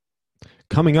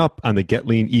Coming up on the Get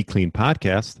Lean, Eat Clean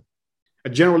podcast. I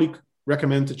generally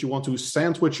recommend that you want to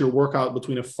sandwich your workout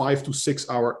between a 5 to 6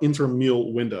 hour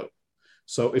intermeal window.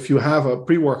 So if you have a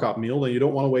pre-workout meal, then you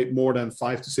don't want to wait more than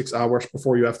 5 to 6 hours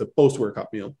before you have the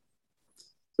post-workout meal.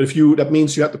 But that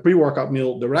means you have the pre-workout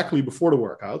meal directly before the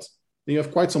workout, then you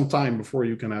have quite some time before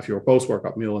you can have your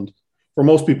post-workout meal. And for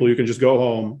most people, you can just go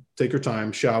home, take your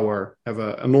time, shower, have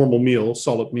a normal meal,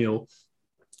 solid meal,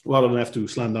 rather than have to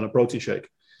slam down a protein shake.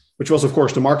 Which was, of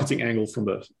course, the marketing angle from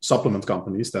the supplement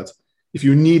companies, that if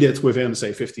you need it within,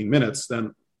 say, 15 minutes,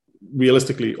 then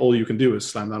realistically, all you can do is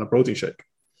slam down a protein shake.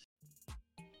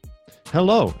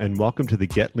 Hello, and welcome to the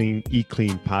Get Lean, Eat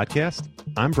Clean podcast.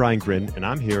 I'm Brian Grin, and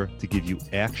I'm here to give you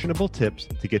actionable tips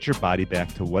to get your body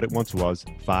back to what it once was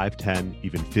 5, 10,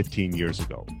 even 15 years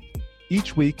ago.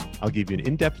 Each week, I'll give you an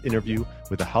in-depth interview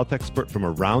with a health expert from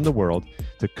around the world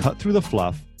to cut through the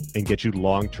fluff and get you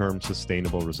long-term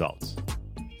sustainable results.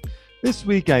 This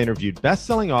week, I interviewed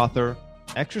best-selling author,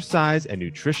 exercise and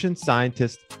nutrition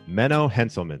scientist, Menno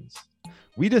Henselmans.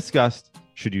 We discussed,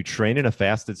 should you train in a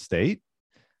fasted state?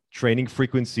 Training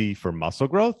frequency for muscle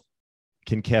growth?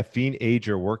 Can caffeine aid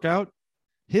your workout?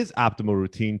 His optimal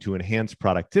routine to enhance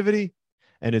productivity?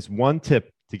 And his one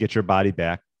tip to get your body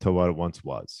back to what it once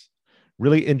was.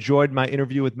 Really enjoyed my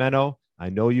interview with Menno. I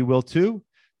know you will too.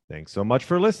 Thanks so much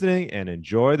for listening and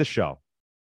enjoy the show.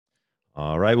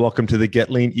 All right, welcome to the Get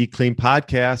Lean, Eat Clean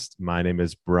podcast. My name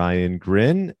is Brian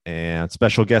Grin, and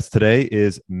special guest today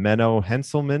is Menno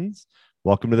Henselmans.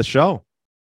 Welcome to the show.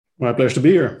 My pleasure to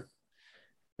be here.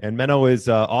 And Menno is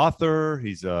an author.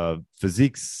 He's a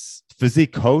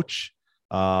physique coach,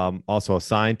 also a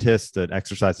scientist, an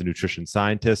exercise and nutrition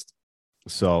scientist.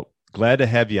 So glad to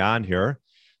have you on here.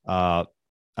 I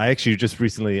actually just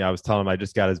recently, I was telling him I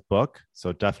just got his book,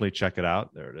 so definitely check it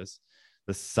out. There it is.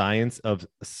 The Science of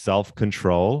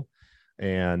Self-Control.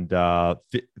 And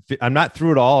I'm not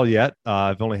through it all yet.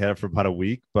 I've only had it for about a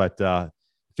week, but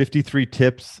 53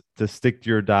 tips to stick to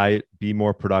your diet, be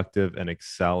more productive, and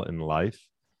excel in life.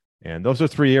 And those are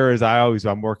 3 areas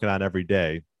I'm working on every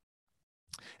day.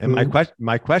 And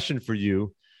my question for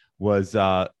you was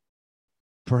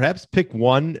perhaps pick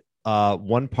one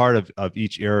part of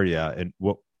each area, and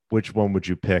which one would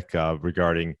you pick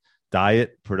regarding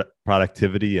diet,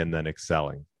 productivity, and then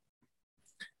excelling?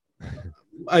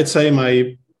 I'd say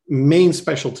my main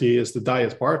specialty is the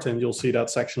diet part, and you'll see that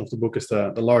section of the book is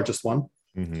the largest one.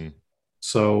 Mm-hmm.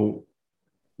 So,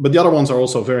 but the other ones are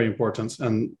also very important.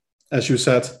 And as you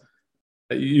said,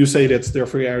 you say that there are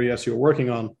 3 areas you're working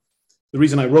on. The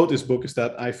reason I wrote this book is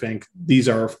that I think these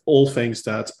are all things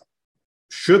that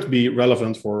should be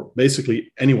relevant for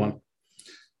basically anyone.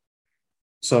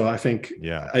 So I think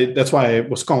that's why I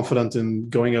was confident in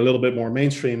going a little bit more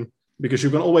mainstream, because you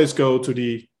can always go to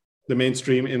the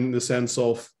mainstream in the sense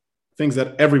of things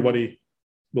that everybody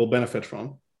will benefit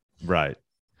from. Right.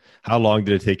 How long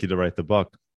did it take you to write the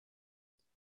book?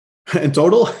 In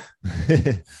total,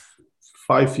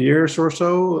 5 years or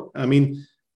so. I mean,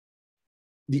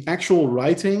 the actual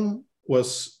writing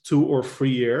was 2 or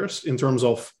 3 years in terms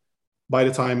of by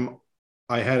the time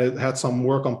I had some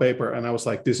work on paper and I was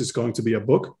like, this is going to be a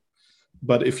book.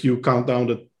 But if you count down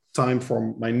the time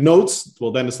for my notes,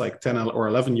 well, then it's like 10 or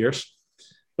 11 years.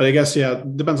 But I guess,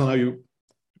 depends on how you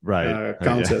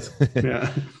count it. Yeah.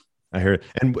 I hear it.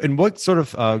 And what sort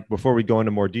of, before we go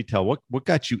into more detail, what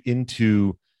got you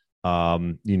into,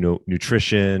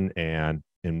 nutrition and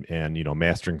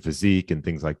mastering physique and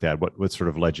things like that? What sort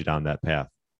of led you down that path?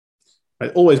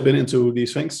 I've always been into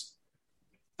these things.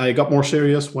 I got more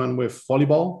serious when with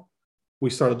volleyball,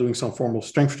 we started doing some form of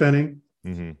strength training.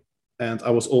 Mm-hmm. And I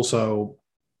was also,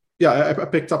 I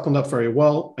picked up on that very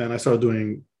well. And I started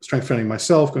doing strength training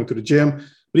myself, going to the gym.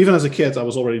 But even as a kid, I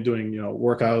was already doing,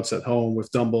 workouts at home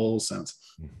with dumbbells and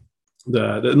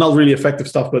the not really effective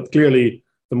stuff, but clearly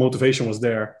the motivation was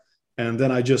there. And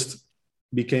then I just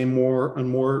became more and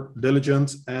more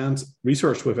diligent and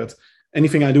researched with it.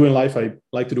 Anything I do in life, I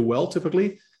like to do well,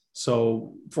 typically.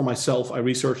 So for myself, I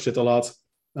researched it a lot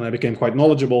and I became quite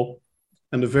knowledgeable.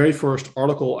 And the very first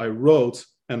article I wrote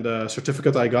and the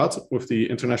certificate I got with the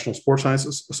International Sports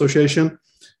Science Association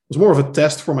was more of a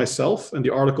test for myself, and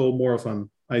the article more of an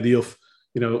idea of,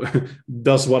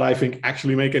 does what I think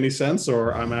actually make any sense,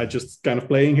 or am I just kind of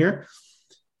playing here?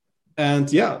 And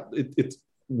it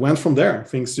went from there.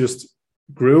 Things just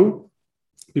grew.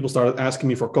 People started asking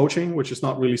me for coaching, which is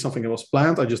not really something that was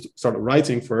planned. I just started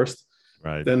writing first.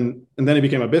 Right. Then it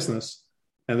became a business.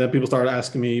 And then people started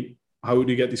asking me, how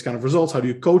do you get these kind of results? How do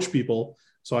you coach people?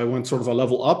 So I went sort of a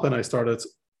level up and I started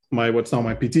what's now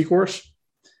my PT course,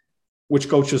 which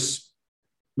coaches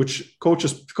which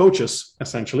coaches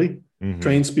essentially,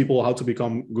 trains people how to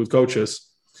become good coaches.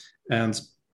 And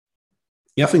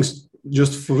yeah, things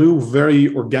just flew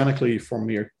very organically for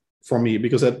me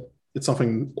because it's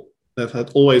something that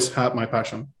had always had my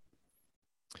passion.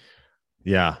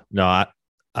 Yeah, no,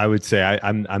 I would say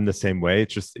I'm the same way.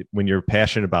 It's just when you're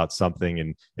passionate about something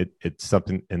and it's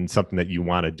something that you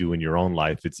want to do in your own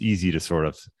life, it's easy to sort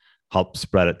of help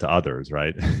spread it to others,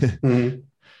 right? Mm-hmm.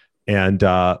 And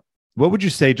what would you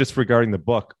say just regarding the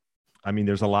book? I mean,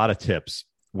 there's a lot of tips.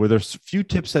 Were there a few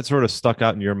tips that sort of stuck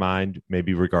out in your mind,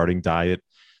 maybe regarding diet,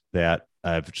 that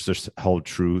have just hold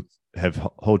truth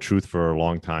for a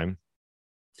long time?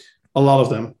 A lot of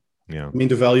them. Yeah. I mean,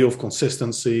 the value of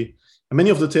consistency. And many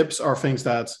of the tips are things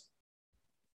that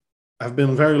have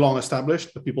been very long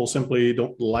established, but people simply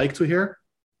don't like to hear.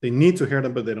 They need to hear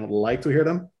them, but they don't like to hear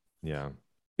them. Yeah.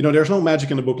 You know, there's no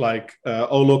magic in the book like,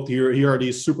 oh, look, here are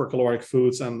these super caloric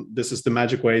foods, and this is the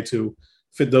magic way to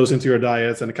fit those into your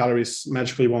diet, and the calories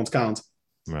magically won't count.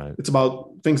 Right. It's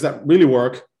about things that really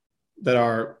work, that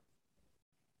are,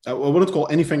 I wouldn't call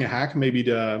anything a hack. Maybe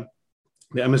the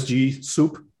MSG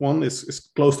soup one is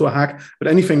close to a hack, but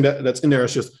anything that's in there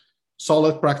is just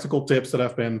solid practical tips that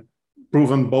have been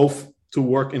proven both to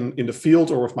work in the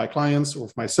field or with my clients or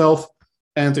with myself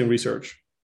and in research.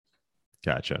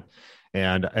 Gotcha.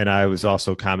 And I was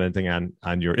also commenting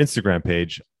on your Instagram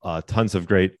page, tons of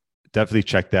great, definitely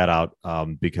check that out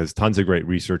because tons of great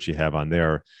research you have on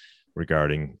there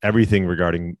regarding everything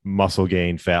regarding muscle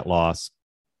gain, fat loss.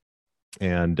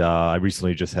 And I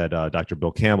recently just had Dr.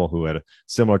 Bill Campbell, who had a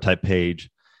similar type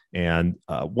page. And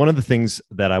one of the things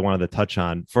that I wanted to touch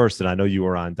on first, and I know you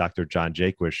were on Dr. John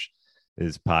Jaquish,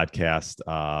 his podcast.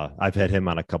 I've had him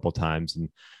on a couple of times, and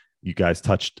you guys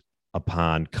touched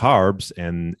upon carbs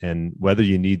and whether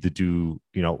you need to do,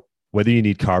 whether you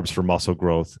need carbs for muscle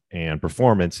growth and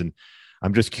performance. And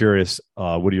I'm just curious,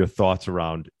 what are your thoughts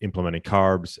around implementing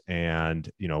carbs and,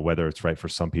 whether it's right for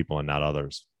some people and not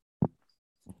others?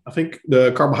 I think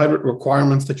the carbohydrate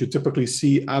requirements that you typically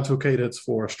see advocated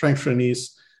for strength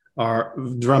trainees are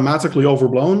dramatically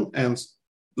overblown and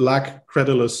lack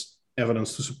credulous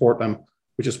evidence to support them,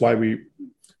 which is why we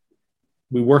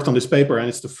worked on this paper, and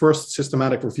it's the first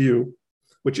systematic review,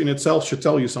 which in itself should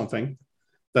tell you something,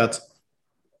 that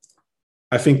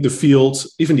I think the field,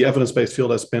 even the evidence-based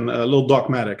field, has been a little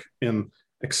dogmatic in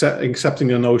accepting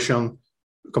the notion,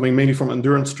 coming mainly from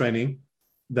endurance training,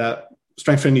 that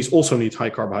strength trainees also need high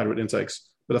carbohydrate intakes.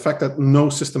 But the fact that no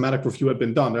systematic review had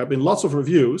been done, there have been lots of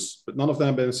reviews, but none of them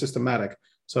have been systematic.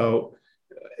 So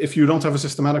if you don't have a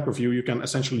systematic review, you can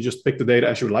essentially just pick the data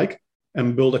as you like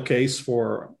and build a case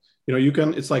for,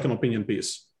 it's like an opinion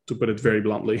piece, to put it very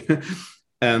bluntly.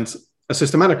 And a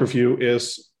systematic review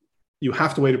is, you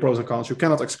have to weigh the pros and cons. You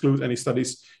cannot exclude any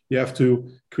studies. You have to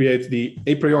create the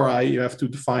a priori. You have to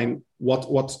define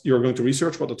what you're going to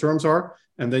research, what the terms are.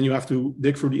 And then you have to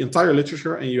dig through the entire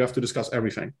literature and you have to discuss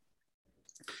everything.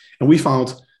 And we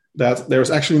found that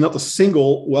there's actually not a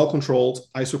single well-controlled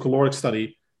isocaloric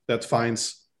study that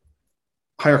finds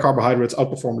higher carbohydrates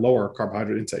outperform lower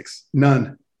carbohydrate intakes.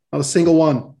 None, not a single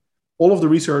one. All of the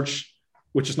research,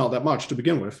 which is not that much to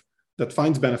begin with, that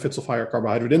finds benefits of higher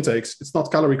carbohydrate intakes, it's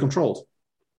not calorie controlled.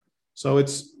 So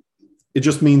it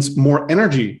just means more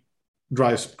energy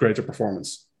drives greater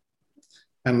performance.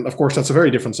 And of course, that's a very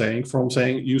different saying from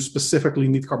saying you specifically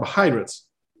need carbohydrates.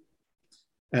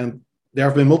 And there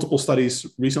have been multiple studies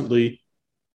recently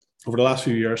over the last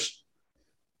few years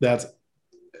that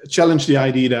challenge the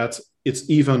idea that it's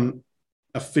even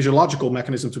a physiological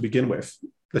mechanism to begin with,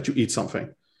 that you eat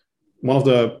something. One of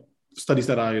the studies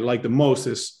that I like the most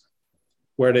is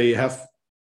where they have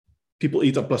people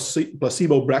eat a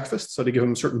placebo breakfast. So they give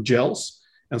them certain gels.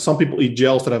 And some people eat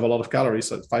gels that have a lot of calories,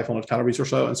 so 500 calories or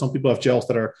so. And some people have gels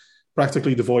that are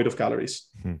practically devoid of calories.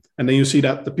 Mm-hmm. And then you see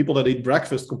that the people that eat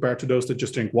breakfast compared to those that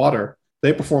just drink water,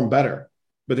 they perform better.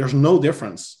 But there's no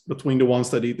difference between the ones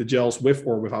that eat the gels with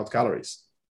or without calories,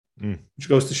 which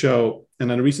goes to show, and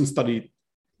then a recent study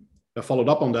followed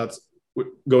up on that,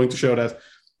 going to show that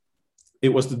it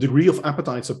was the degree of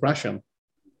appetite suppression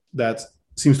that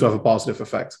seems to have a positive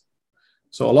effect.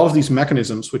 So a lot of these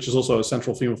mechanisms, which is also a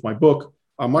central theme of my book,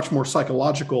 are much more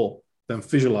psychological than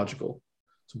physiological.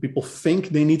 So people think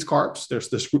they need carbs. There's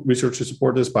this research to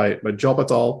support this by Job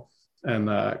et al. And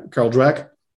Carol Dweck,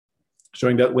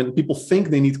 showing that when people think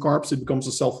they need carbs, it becomes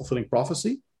a self-fulfilling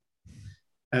prophecy.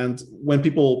 And when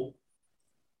people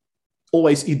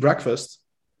always eat breakfast,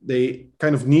 they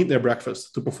kind of need their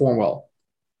breakfast to perform well,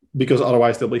 because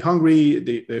otherwise they'll be hungry,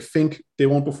 they think they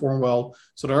won't perform well.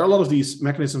 So there are a lot of these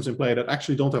mechanisms in play that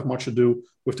actually don't have much to do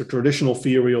with the traditional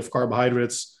theory of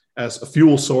carbohydrates as a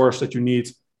fuel source that you need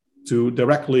to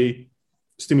directly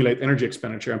stimulate energy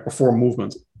expenditure and perform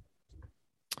movement.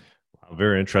 Wow,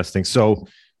 very interesting. So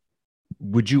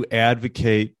would you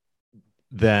advocate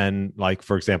then, like,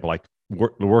 for example, like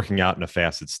working out in a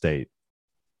fasted state,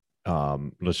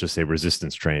 let's just say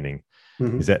resistance training,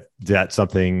 is that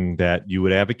something that you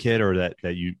would advocate or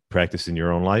that you practice in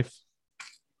your own life?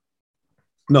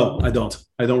 No, I don't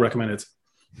recommend it.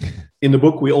 In the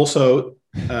book, we also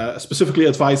specifically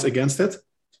advise against it,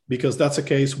 because that's a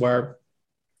case where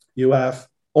you have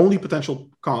only potential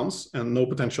cons and no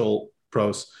potential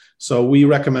pros. So we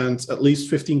recommend at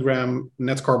least 15-gram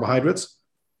net carbohydrates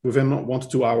within 1 to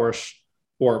 2 hours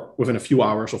or within a few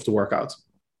hours of the workout.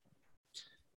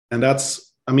 And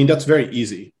that's very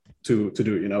easy to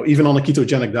do. Even on a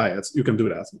ketogenic diet, you can do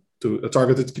that. To a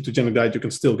targeted ketogenic diet, you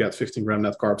can still get 15-gram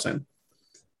net carbs in.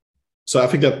 So I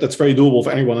think that's very doable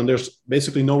for anyone. And there's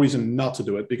basically no reason not to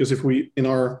do it, because in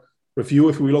our review,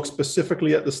 if we look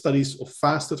specifically at the studies of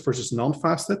fasted versus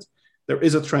non-fasted, there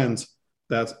is a trend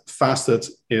that fasted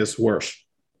is worse.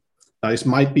 This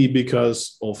might be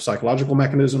because of psychological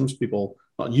mechanisms, people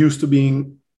not used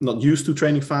to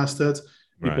training fasted,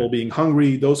 people being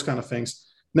hungry, those kind of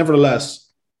things.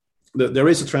 Nevertheless, there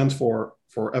is a trend for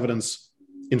evidence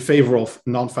in favor of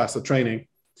non-fasted training.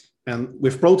 And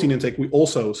with protein intake, we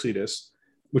also see this,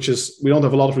 which is, we don't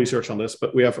have a lot of research on this,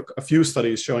 but we have a few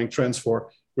studies showing trends for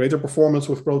greater performance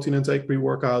with protein intake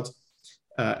pre-workout,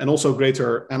 and also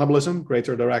greater anabolism,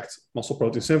 greater direct muscle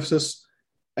protein synthesis,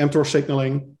 mTOR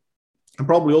signaling, and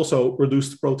probably also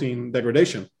reduced protein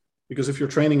degradation. Because if you're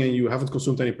training and you haven't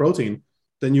consumed any protein,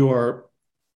 then you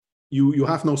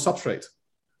have no substrate.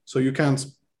 So you can't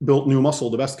build new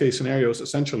muscle. The best case scenario is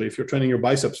essentially, if you're training your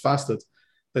biceps fasted,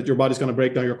 that your body's going to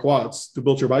break down your quads to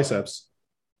build your biceps.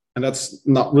 And that's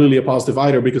not really a positive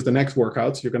either, because the next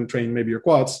workout, you're going to train maybe your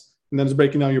quads, and then it's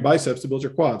breaking down your biceps to build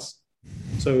your quads.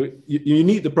 So you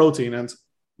need the protein, and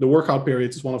the workout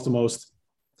period is one of the most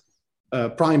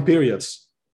prime periods,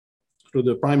 through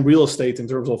the prime real estate in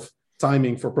terms of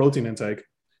timing for protein intake.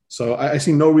 So I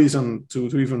see no reason to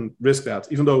even risk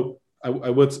that, even though I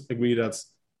would agree that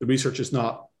the research is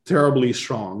not terribly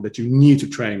strong that you need to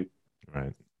train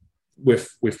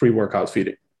with pre-workout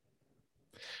feeding.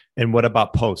 And what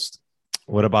about post?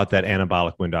 What about that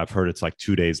anabolic window? I've heard it's like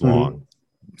 2 days long.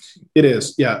 It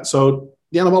is, yeah. So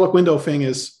the anabolic window thing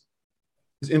is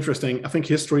interesting. I think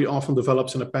history often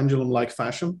develops in a pendulum-like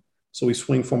fashion. So we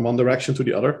swing from one direction to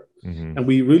the other. And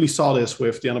we really saw this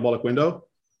with the anabolic window,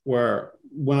 where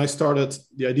when I started,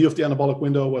 the idea of the anabolic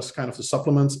window was kind of the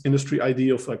supplement industry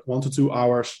idea of like 1 to 2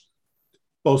 hours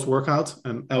post-workout.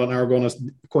 And Alan Aragon has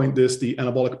coined this the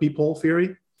anabolic peephole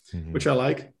theory, which I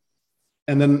like.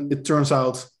 And then it turns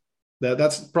out that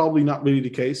that's probably not really the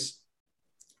case.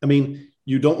 I mean,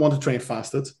 you don't want to train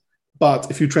fasted, but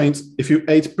if you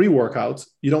ate pre-workout,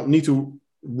 you don't need to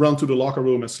run to the locker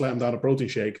room and slam down a protein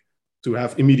shake to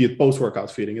have immediate post-workout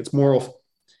feeding. It's more of,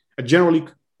 I generally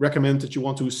recommend that you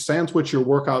want to sandwich your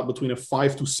workout between a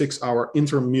 5 to 6 hour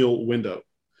inter-meal window.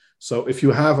 So if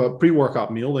you have a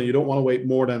pre-workout meal, then you don't want to wait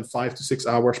more than 5 to 6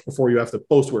 hours before you have the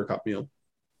post-workout meal.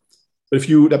 But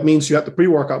that means you have the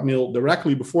pre-workout meal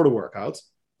directly before the workout,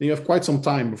 then you have quite some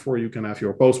time before you can have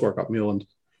your post-workout meal. And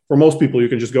for most people, you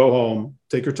can just go home,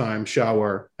 take your time,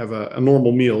 shower, have a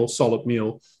normal meal, solid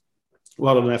meal,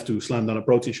 rather than have to slam down a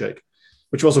protein shake,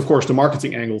 which was, of course, the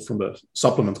marketing angle from the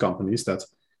supplement companies, that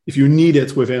if you need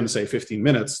it within, say, 15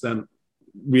 minutes, then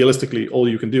realistically, all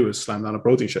you can do is slam down a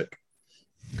protein shake.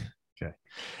 Okay.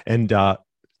 And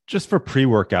just for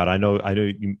pre-workout, I know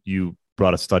you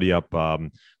brought a study up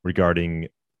regarding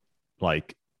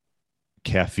like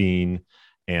caffeine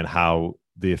and how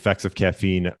the effects of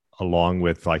caffeine along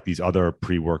with like these other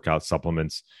pre-workout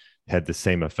supplements had the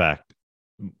same effect,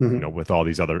 with all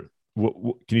these other.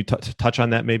 Can you touch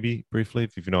on that maybe briefly,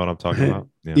 if you know what I'm talking about?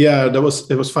 Yeah, it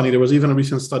was funny. There was even a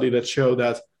recent study that showed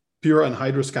that pure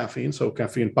anhydrous caffeine, so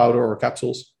caffeine powder or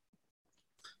capsules,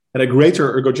 had a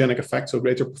greater ergogenic effect, so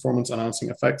greater performance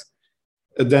enhancing effect,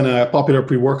 than a popular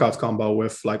pre-workout combo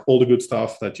with like all the good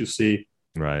stuff that you see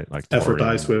like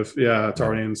advertised with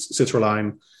taurine,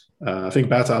 citrulline. I think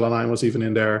beta-alanine was even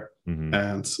in there,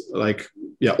 and like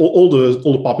all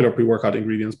the popular pre-workout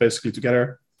ingredients basically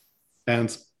together.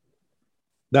 And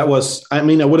that was, I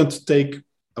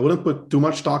wouldn't put too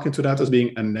much stock into that as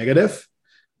being a negative,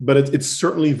 but it's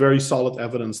certainly very solid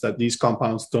evidence that these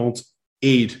compounds don't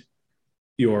aid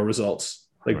your results.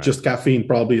 Like just caffeine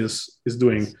probably is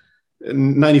doing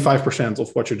 95% of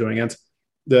what you're doing. And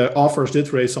the authors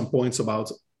did raise some points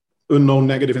about unknown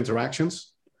negative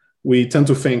interactions. We tend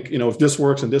to think, if this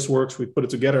works and this works, we put it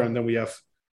together and then we have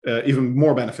even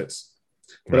more benefits.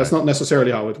 But that's not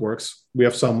necessarily how it works. We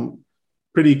have some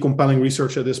pretty compelling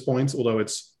research at this point, although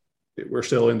we're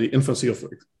still in the infancy of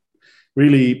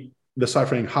really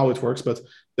deciphering how it works. But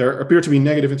there appear to be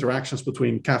negative interactions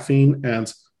between caffeine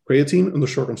and creatine under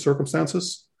certain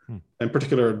circumstances, in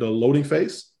particular the loading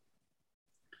phase.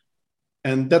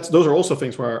 And those are also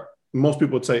things where most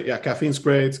people would say, yeah, caffeine's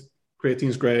great,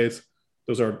 creatine's great.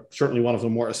 Those are certainly one of the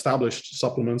more established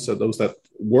supplements, those that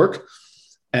work.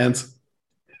 And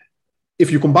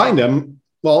if you combine them,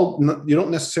 well, you don't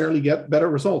necessarily get better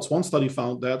results. One study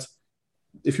found that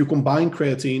if you combine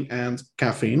creatine and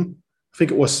caffeine, I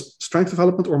think it was strength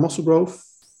development or muscle growth,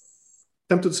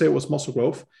 tempted to say it was muscle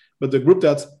growth, but the group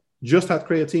that just had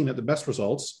creatine had the best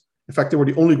results. In fact, they were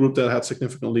the only group that had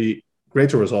significantly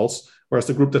greater results, whereas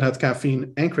the group that had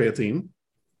caffeine and creatine,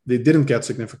 they didn't get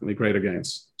significantly greater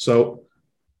gains. So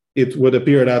it would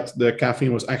appear that the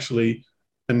caffeine was actually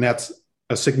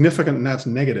a significant net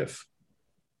negative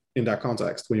in that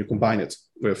context when you combine it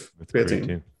with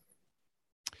creatine.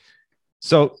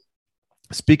 So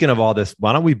speaking of all this,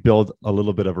 why don't we build a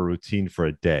little bit of a routine for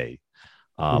a day?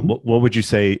 What would you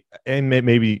say? And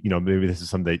maybe this is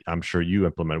something that I'm sure you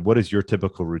implement. What is your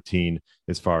typical routine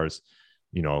as far as,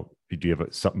 do you have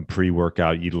something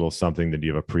pre-workout, eat a little something, then do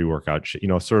you have a pre-workout?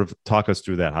 Sort of talk us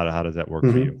through that. How does that work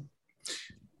for you?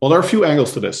 Well, there are a few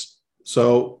angles to this.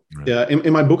 So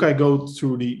in my book, I go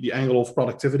through the angle of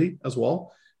productivity as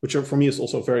well, which for me is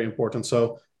also very important.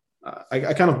 So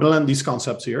I kind of blend these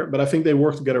concepts here, but I think they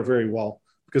work together very well.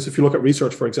 Because if you look at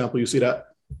research, for example, you see that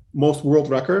most world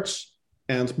records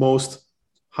and most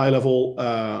high-level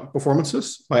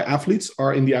performances by athletes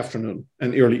are in the afternoon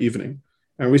and early evening.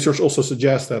 And research also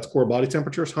suggests that core body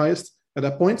temperature is highest at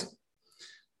that point.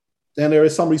 And there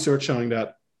is some research showing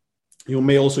that you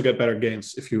may also get better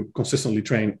gains if you consistently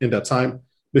train in that time.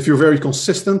 But if you're very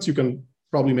consistent, you can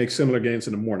probably make similar gains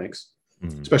in the mornings,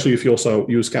 especially if you also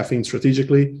use caffeine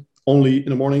strategically, only in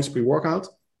the mornings pre-workout.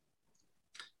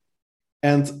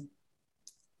 And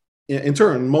in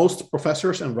turn, most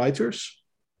professors and writers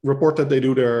report that they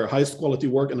do their highest quality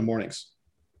work in the mornings.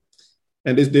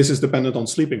 And this is dependent on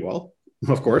sleeping well,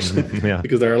 of course,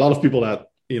 because there are a lot of people that,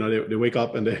 they wake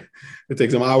up and it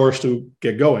takes them hours to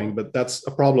get going, but that's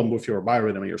a problem with your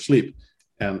biorhythm and your sleep.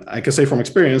 And I can say from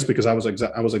experience, because I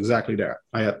was exactly there.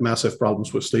 I had massive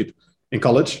problems with sleep in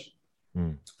college,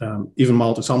 even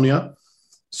mild insomnia.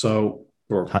 So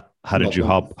how did you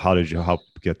help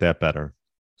get that better?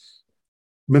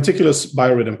 Meticulous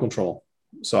biorhythm control.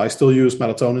 So I still use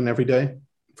melatonin every day,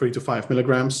 3 to 5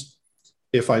 milligrams.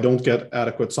 If I don't get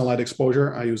adequate sunlight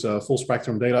exposure, I use a full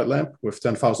spectrum daylight lamp with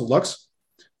 10,000 lux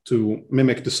to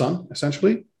mimic the sun,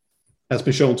 essentially. Has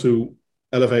been shown to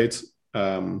elevate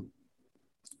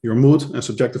your mood and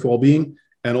subjective well-being.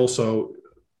 And also,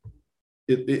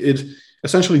 it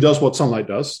essentially does what sunlight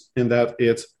does, in that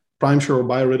it primes your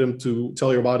biorhythm to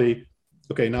tell your body,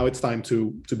 okay, now it's time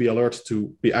to be alert,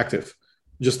 to be active.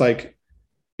 Just like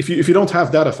if you don't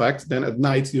have that effect, then at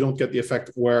night you don't get the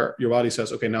effect where your body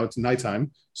says, okay, now it's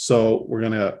nighttime, so we're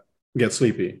going to get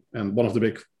sleepy. And one of the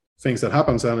big things that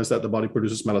happens then is that the body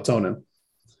produces melatonin.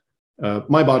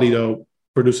 My body, though,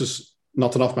 produces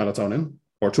not enough melatonin,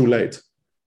 or too late,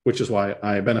 which is why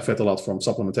I benefit a lot from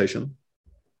supplementation.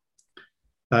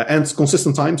 And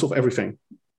consistent times of everything.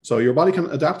 So your body can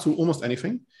adapt to almost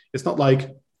anything. It's not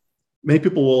like many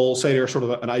people will say there's sort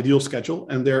of an ideal schedule,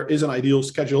 and there is an ideal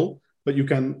schedule, but you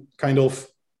can kind of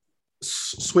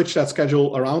switch that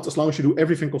schedule around. As long as you do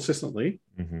everything consistently,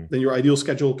 then your ideal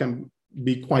schedule can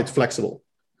be quite flexible.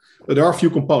 But there are a few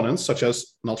components, such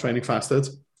as not training fasted,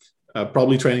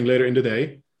 probably training later in the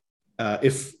day,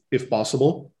 if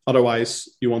possible. Otherwise,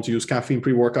 you want to use caffeine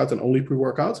pre-workout and only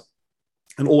pre-workout,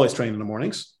 and always train in the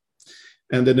mornings.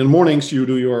 And then in the mornings, you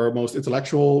do your most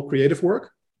intellectual, creative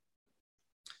work.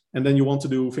 And then you want to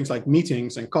do things like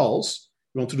meetings and calls.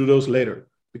 You want to do those later,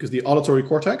 because the auditory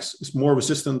cortex is more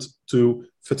resistant to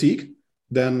fatigue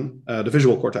than the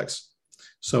visual cortex.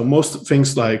 So most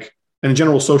things like, and in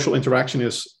general, social interaction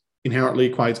is inherently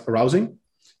quite arousing.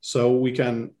 So you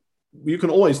can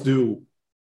always do,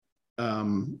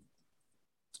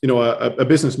 a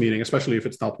business meeting, especially if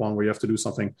it's not one where you have to do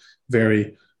something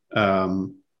very,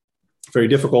 very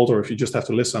difficult, or if you just have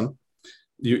to listen.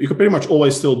 You can pretty much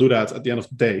always still do that at the end of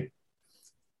the day.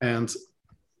 And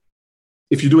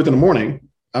if you do it in the morning,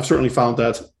 I've certainly found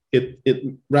that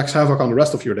it wreaks havoc on the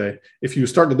rest of your day. If you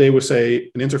start the day with,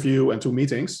 say, an interview and 2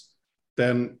 meetings,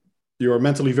 then you're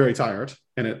mentally very tired,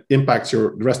 and it impacts the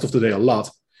rest of the day a lot.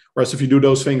 Whereas if you do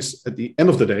those things at the end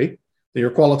of the day, then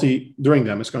your quality during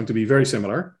them is going to be very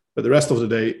similar, but the rest of the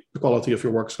day, the quality of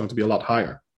your work is going to be a lot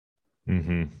higher.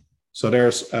 So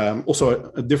there's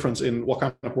also a difference in what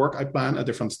kind of work I plan at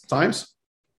different times.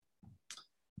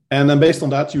 And then based on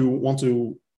that, you want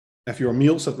to have your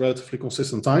meals at relatively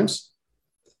consistent times.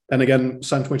 And again,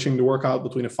 sandwiching the workout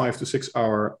between a 5 to 6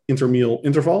 hour intermeal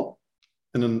interval.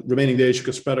 And then remaining days you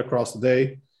can spread across the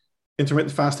day.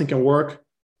 Intermittent fasting can work.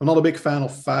 I'm not a big fan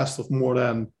of fast of more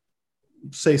than,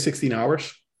 say, 16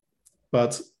 hours.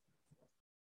 But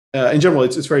in general,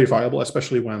 it's very viable,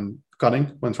 especially when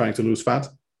cutting, when trying to lose fat.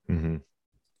 Mm-hmm.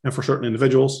 And for certain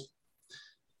individuals.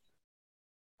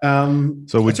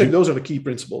 So would those are the key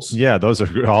principles. Yeah, those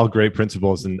are all great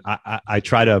principles. And I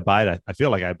try to abide. I feel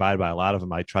like I abide by a lot of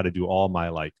them. I try to do all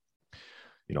my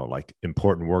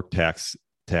important work tasks,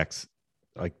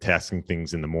 like tasking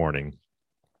things in the morning.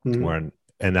 Mm-hmm.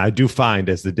 And I do find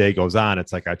as the day goes on,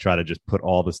 it's like I try to just put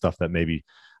all the stuff that maybe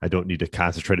I don't need to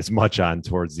concentrate as much on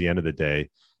towards the end of the day.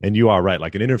 And you are right.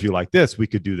 Like an interview like this, we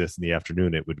could do this in the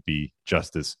afternoon. It would be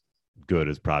just as good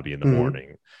as probably in the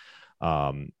morning.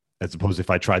 As opposed to if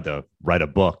I tried to write a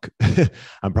book,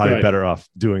 I'm probably better off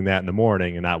doing that in the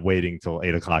morning and not waiting till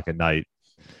 8 o'clock at night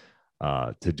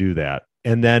to do that.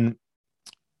 And then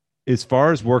as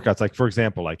far as workouts, like for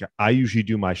example, like I usually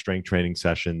do my strength training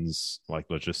sessions, like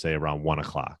let's just say around 1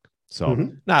 o'clock. So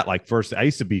not like first, I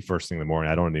used to be first thing in the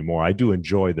morning. I don't anymore. I do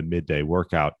enjoy the midday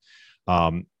workout.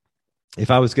 If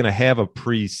I was going to have a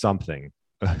something,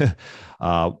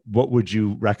 what would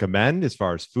you recommend as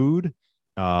far as food?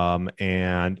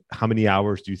 And how many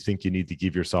hours do you think you need to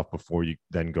give yourself before you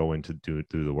then go into do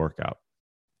the workout?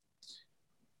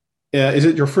 Yeah. Is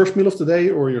it your first meal of the day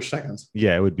or your second?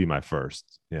 Yeah, it would be my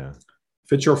first. Yeah.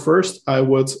 If it's your first, I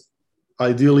would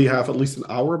ideally have at least an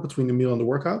hour between the meal and the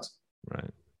workout. Right.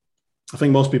 I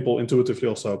think most people intuitively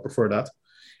also prefer that.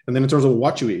 And then in terms of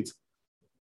what you eat,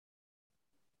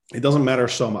 it doesn't matter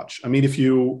so much. I mean, if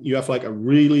you have like a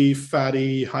really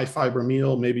fatty, high fiber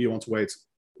meal, maybe you want to wait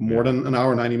more than an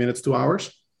hour, 90 minutes, 2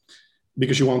 hours,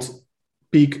 because you want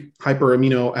peak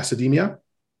hyperamino acidemia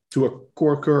to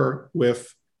occur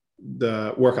with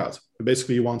the workout.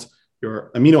 Basically, you want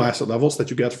your amino acid levels that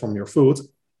you get from your food,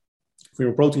 from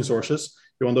your protein sources,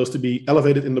 you want those to be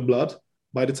elevated in the blood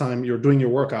by the time you're doing your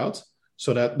workout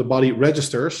so that the body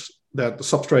registers that the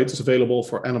substrate is available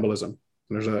for anabolism.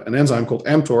 And there's an enzyme called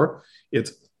mTOR. It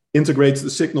integrates the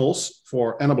signals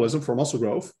for anabolism, for muscle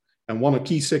growth. And one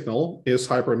key signal is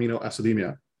hyperamino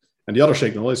acidemia. And the other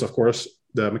signal is, of course,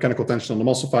 the mechanical tension on the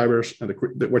muscle fibers and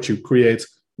what you create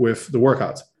with the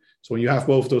workout. So when you have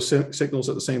both those signals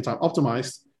at the same time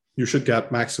optimized, you should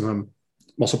get maximum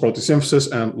muscle protein synthesis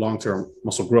and long-term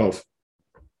muscle growth.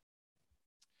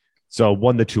 So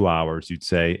 1 to 2 hours, you'd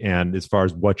say. And as far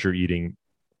as what you're eating,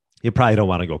 you probably don't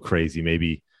want to go crazy.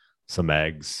 Maybe some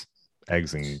eggs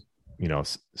and,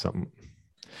 something.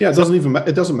 Yeah,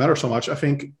 it doesn't matter so much. I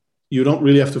think you don't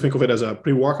really have to think of it as a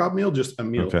pre-workout meal, just a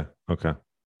meal. Okay.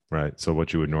 Right. So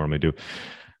what you would normally do.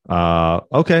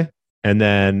 Okay. And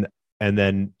then,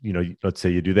 let's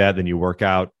say you do that, then you work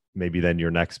out, maybe then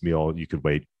your next meal, you could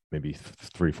wait maybe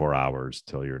 3-4 hours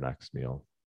till your next meal.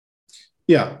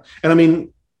 Yeah. And I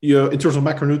mean, in terms of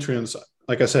macronutrients,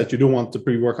 like I said, you do want the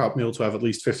pre-workout meal to have at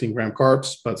least 15 gram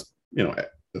carbs, but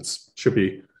it should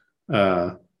be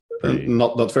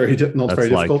not very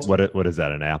difficult. What is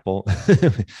that? An apple?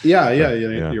 Yeah.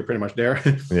 You're pretty much there.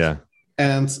 Yeah.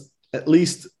 And at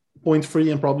least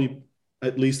 0.3 and probably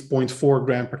at least 0.4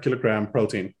 gram per kilogram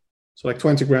protein. So like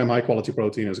 20 gram high quality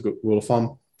protein is a good rule of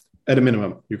thumb. At a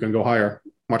minimum, you can go higher,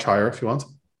 much higher if you want.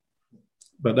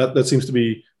 But that seems to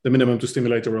be the minimum to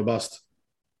stimulate a robust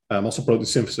muscle protein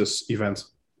synthesis event.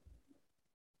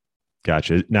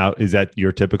 Gotcha. Now, is that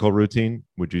your typical routine?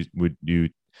 When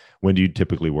do you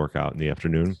typically work out in the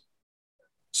afternoon?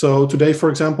 So today, for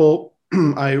example,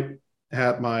 I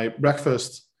had my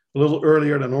breakfast a little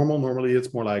earlier than normal. Normally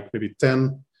it's more like maybe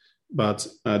 10, but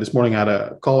this morning I had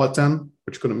a call at 10,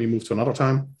 which couldn't be moved to another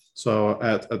time. So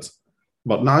at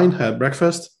about 9, I had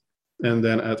breakfast. And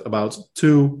then at about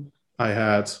 2, I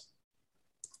had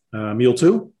meal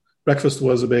 2. Breakfast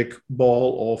was a big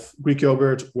bowl of Greek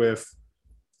yogurt with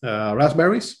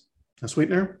raspberries and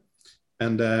sweetener.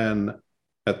 And then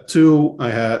at 2, I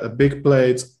had a big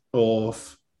plate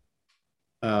of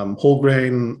whole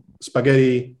grain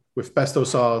spaghetti with pesto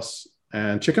sauce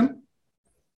and chicken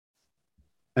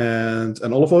and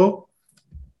an olive oil.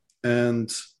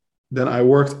 And then I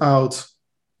worked out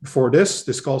before this.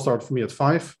 This call started for me at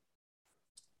 5.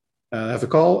 I have a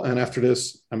call. And after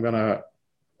this, I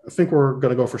think we're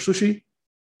going to go for sushi.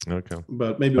 Okay.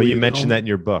 But maybe you mentioned that in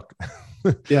your book.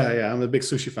 Yeah. I'm a big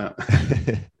sushi fan.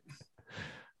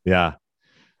 Yeah.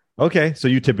 Okay. So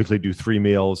you typically do 3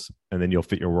 meals and then you'll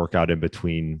fit your workout in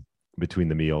between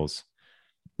the meals.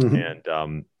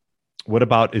 And what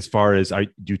about as far as do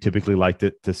you typically like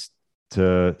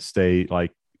to stay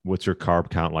like, what's your carb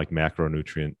count, like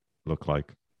macronutrient look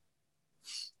like?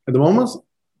 At the moment,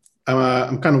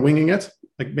 I'm kind of winging it,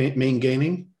 like main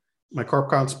gaining. My carb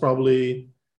count's probably,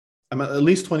 I'm at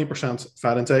least 20%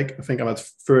 fat intake. I think I'm at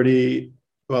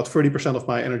about 30% of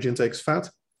my energy intake is fat.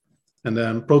 And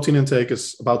then protein intake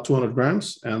is about 200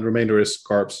 grams and the remainder is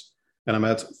carbs. And I'm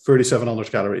at 3,700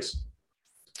 calories.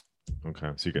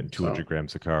 Okay. So you're getting 200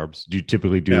 grams of carbs. Do you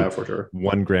typically do for sure.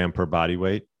 1 gram per body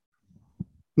weight?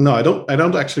 No, I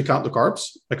don't actually count the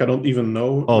carbs. Like I don't even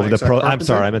know. Oh, I'm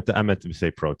sorry. I meant to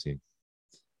say protein.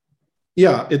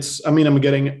 Yeah,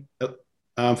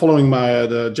 I'm following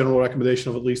the general recommendation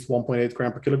of at least 1.8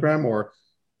 gram per kilogram or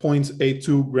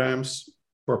 0.82 grams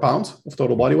per pound of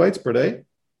total body weight per day.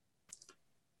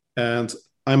 And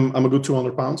I'm a good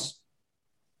 200 pounds.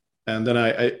 And then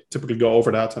I typically go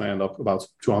over that and I end up about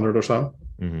 200 or so.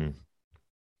 Mm-hmm.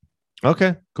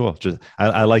 Okay, cool.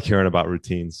 I like hearing about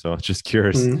routines. So just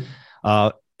curious.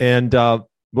 And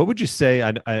what would you say?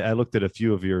 I looked at a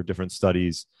few of your different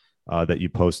studies that you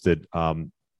posted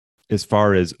as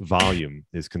far as volume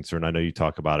is concerned. I know you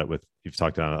talk about it you've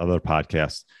talked on other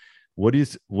podcasts. What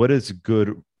is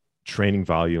good training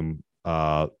volume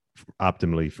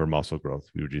optimally for muscle growth?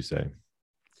 Would you say?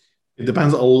 It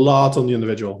depends a lot on the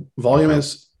individual. Volume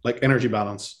is like energy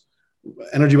balance.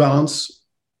 Energy balance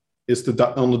is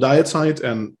on the diet side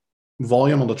and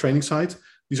volume on the training side.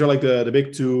 These are like the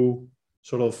big two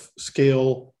sort of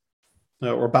scale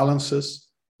or balances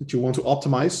that you want to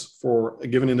optimize for a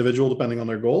given individual depending on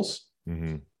their goals.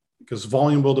 Because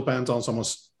volume will depend on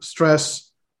someone's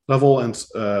stress level and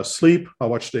sleep, how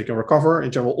much they can recover.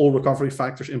 In general, all recovery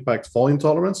factors impact volume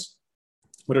tolerance,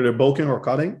 whether they're bulking or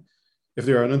cutting, if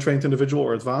they're an untrained individual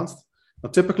or advanced. Now,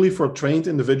 typically for a trained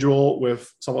individual with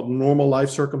somewhat normal life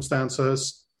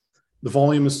circumstances, the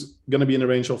volume is going to be in the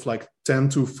range of like 10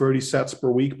 to 30 sets per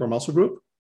week per muscle group.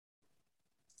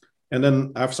 And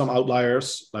then I have some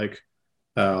outliers, like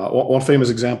one famous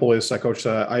example is I coached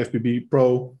IFBB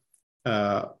pro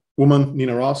woman,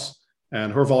 Nina Ross,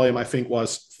 and her volume, I think,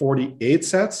 was 48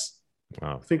 sets.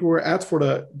 Wow. I think we were at for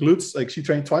the glutes, like she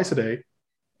trained twice a day.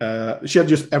 She had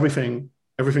just everything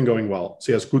going well.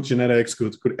 She has good genetics,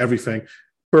 good everything,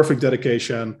 perfect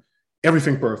dedication,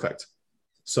 everything perfect.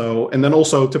 So, and then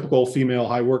also typical female,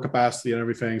 high work capacity and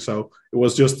everything. So it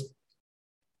was just,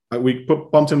 we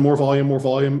pumped in more volume,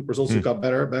 results got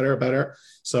better.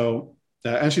 So,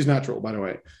 and she's natural, by the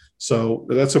way. So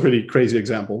that's a pretty crazy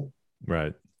example.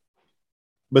 Right.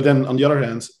 But then on the other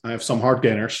hand, I have some hard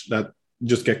gainers that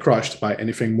just get crushed by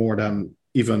anything more than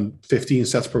even 15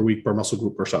 sets per week per muscle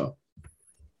group or so.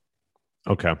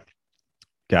 Okay.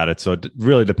 Got it. So it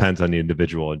really depends on the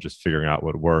individual and just figuring out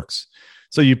what works.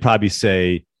 So you'd probably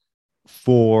say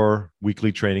 4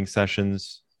 weekly training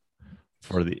sessions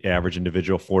for the average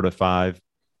individual, 4 to 5.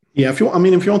 Yeah. If you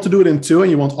want to do it in 2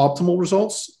 and you want optimal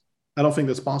results, I don't think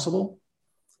that's possible.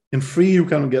 In 3, you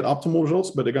can get optimal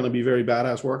results, but they're going to be very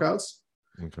badass workouts.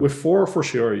 Okay. With 4, for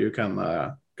sure, you can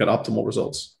get optimal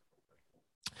results.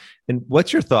 And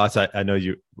what's your thoughts? I know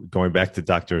you going back to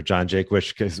Dr. John Jaquish,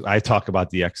 because I talk about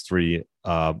the X3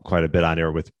 quite a bit on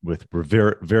air with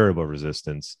variable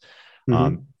resistance.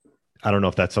 I don't know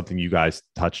if that's something you guys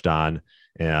touched on.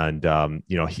 And,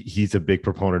 he's a big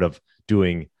proponent of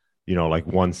doing, like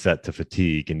 1 set to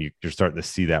fatigue, and you're starting to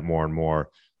see that more and more.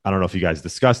 I don't know if you guys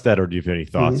discussed that, or do you have any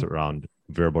thoughts around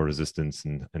variable resistance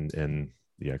and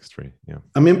the X3? Yeah.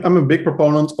 I'm a big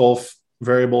proponent of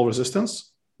variable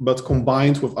resistance, but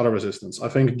combined with other resistance. I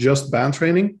think just band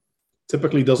training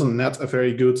typically doesn't net a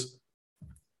very good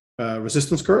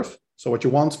resistance curve. So what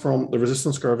you want from the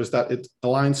resistance curve is that it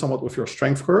aligns somewhat with your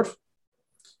strength curve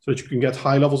so that you can get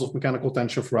high levels of mechanical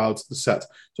tension throughout the set.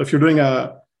 So if you're doing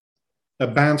a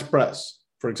band press,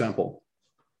 for example,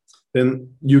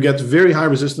 then you get very high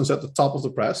resistance at the top of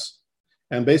the press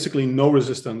and basically no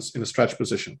resistance in the stretch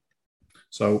position.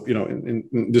 So,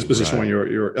 in this position when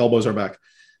your elbows are back.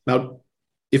 Now,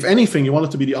 if anything, you want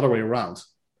it to be the other way around,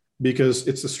 because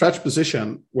it's the stretch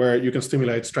position where you can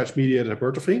stimulate stretch-mediated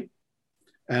hypertrophy.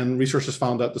 And researchers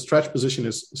found that the stretch position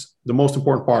is the most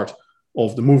important part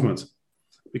of the movement,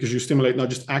 because you stimulate not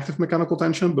just active mechanical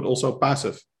tension, but also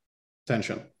passive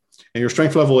tension. And your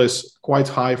strength level is quite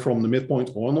high from the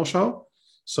midpoint on or so.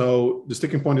 So the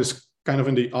sticking point is kind of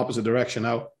in the opposite direction.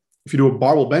 Now, if you do a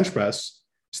barbell bench press,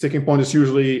 sticking point is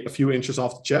usually a few inches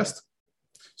off the chest.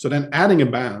 So then adding a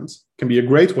band can be a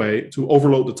great way to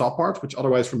overload the top part, which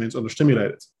otherwise remains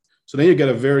understimulated. So then you get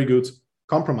a very good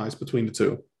compromise between the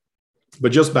two.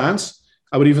 But just bands,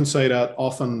 I would even say that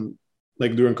often,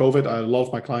 like during COVID, I had a lot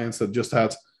of my clients that just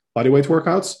had bodyweight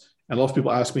workouts. And a lot of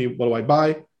people ask me, what do I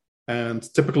buy? And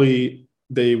typically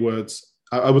I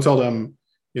would tell them,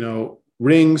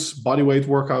 rings, bodyweight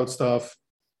workout stuff.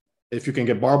 If you can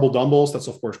get barbell dumbbells, that's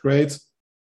of course great.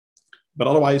 But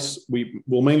otherwise,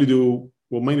 we'll mainly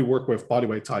work with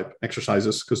bodyweight type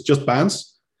exercises, because just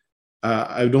bands,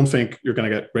 I don't think you're going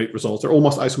to get great results. They're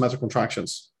almost isometric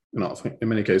contractions, in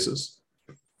many cases.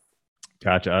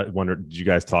 Gotcha. I wonder, did you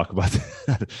guys talk about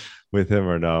that with him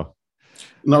or no?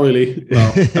 Not really. No.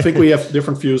 I think we have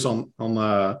different views on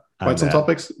quite some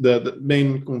topics. The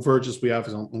main convergence we have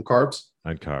is on carbs.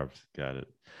 On carbs. Got it.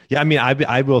 Yeah. I mean,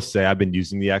 I will say I've been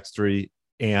using the X3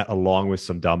 and along with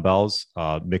some dumbbells,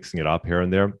 mixing it up here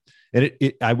and there. And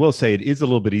I will say it is a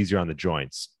little bit easier on the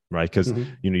joints, right? Because,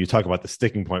 you talk about the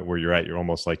sticking point where you're at, you're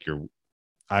almost like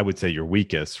I would say your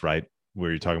weakest, right?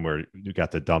 Where you're talking where you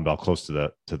got the dumbbell close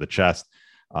to the chest.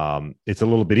 It's a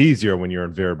little bit easier when you're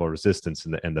in variable resistance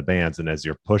in the bands. And as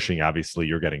you're pushing, obviously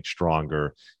you're getting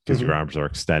stronger because your arms are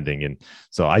extending. And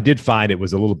so I did find it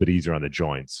was a little bit easier on the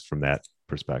joints from that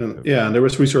perspective. And there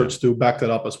was research to back that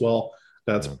up as well,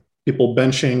 that people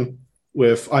benching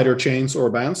with either chains or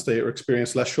bands, they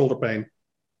experience less shoulder pain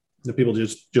than people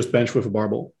just bench with a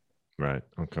barbell. Right.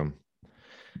 Okay.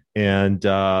 And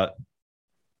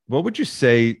what would you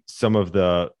say some of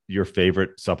your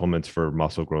favorite supplements for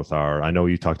muscle growth are? I know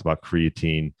you talked about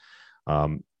creatine.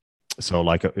 So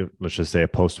like, let's just say a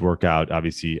post-workout,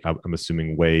 obviously I'm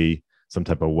assuming some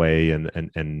type of whey and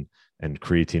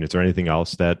creatine. Is there anything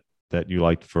else that you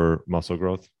liked for muscle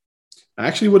growth? I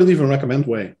actually wouldn't even recommend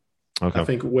whey. Okay. I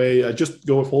think whey, just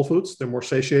go with whole foods. They're more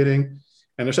satiating.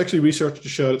 And there's actually research to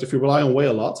show that if you rely on whey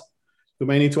a lot, you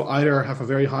may need to either have a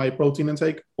very high protein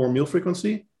intake or meal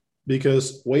frequency,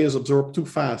 because whey is absorbed too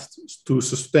fast to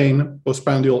sustain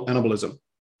postprandial anabolism.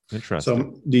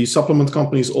 Interesting. So the supplement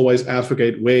companies always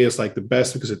advocate whey as like the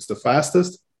best because it's the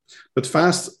fastest. But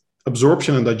fast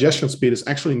absorption and digestion speed is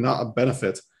actually not a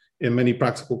benefit in many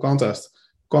practical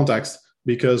context,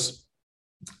 because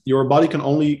your body can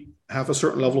only have a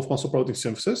certain level of muscle protein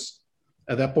synthesis.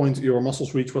 At that point, your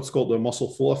muscles reach what's called the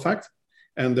muscle full effect,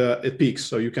 and it peaks.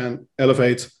 So you can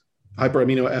elevate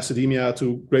hyperamino acidemia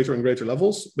to greater and greater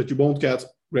levels, but you won't get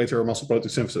greater muscle protein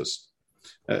synthesis.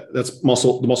 The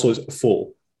muscle is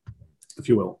full, if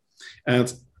you will.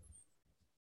 And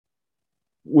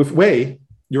with whey,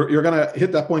 you're going to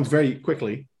hit that point very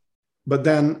quickly, but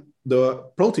then the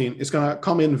protein is going to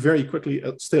come in very quickly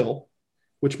still,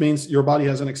 which means your body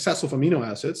has an excess of amino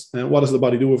acids. And what does the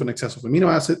body do with an excess of amino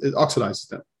acid? It oxidizes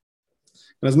them.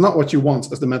 And it's not what you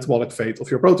want as the metabolic fate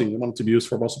of your protein. You want it to be used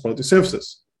for muscle protein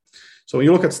synthesis. So when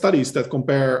you look at studies that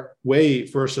compare whey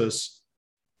versus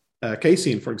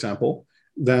casein, for example,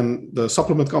 then the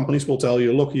supplement companies will tell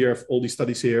you, look, you have all these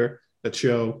studies here that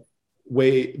show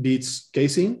whey beats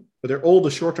casein, but they're all the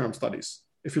short-term studies.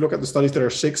 If you look at the studies that are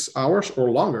 6 hours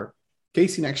or longer,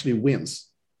 casein actually wins.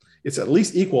 It's at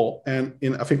least equal. And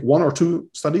in, I think, 1 or 2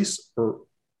 studies, or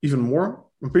even more,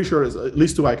 I'm pretty sure it's at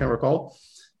least 2 I can recall,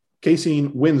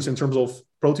 casein wins in terms of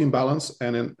protein balance.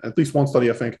 And in at least 1 study,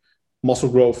 I think, muscle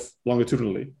growth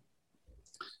longitudinally.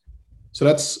 So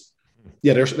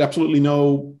there's absolutely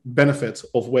no benefit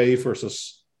of whey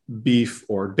versus beef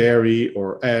or dairy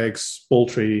or eggs,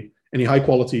 poultry, any high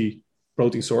quality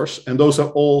protein source. And those are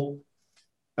all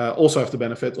also have the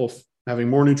benefit of having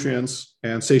more nutrients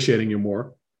and satiating you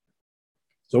more.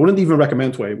 So I wouldn't even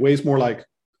recommend whey. Whey is more like,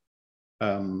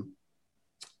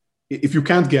 if you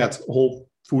can't get whole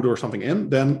food or something in,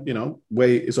 then,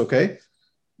 whey is okay.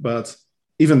 But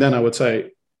even then I would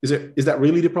say, is that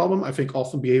really the problem? I think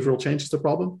often behavioral change is the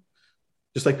problem.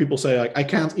 Just like people say, like, I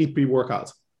can't eat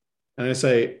pre-workout. And I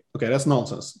say, okay, that's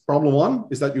nonsense. Problem 1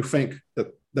 is that you think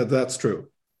that's true,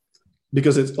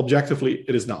 because it's objectively,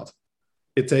 it is not.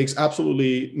 It takes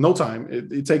absolutely no time.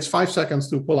 It takes 5 seconds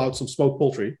to pull out some smoked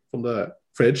poultry from the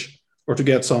fridge or to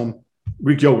get some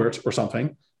Greek yogurt or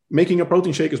something. Making a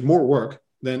protein shake is more work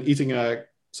than eating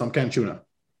some canned tuna.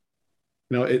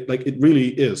 It really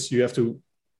is. You have to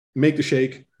make the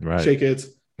shake, right, shake it,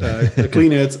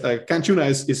 clean it. Canned tuna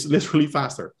is literally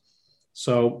faster.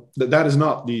 So that is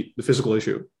not the physical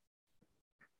issue.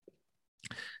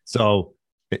 So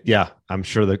yeah, I'm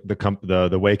sure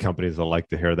the whey companies will like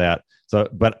to hear that. So,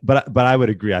 but I would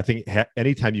agree. I think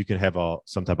anytime you can have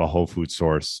some type of whole food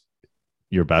source,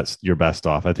 you're best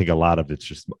off. I think a lot of it's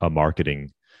just a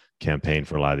marketing campaign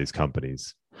for a lot of these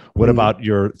companies. What about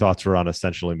your thoughts around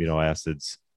essential amino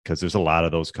acids? Because there's a lot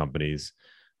of those companies,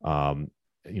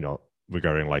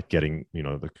 regarding like getting,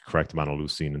 the correct amount of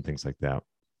leucine and things like that.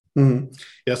 Mm-hmm.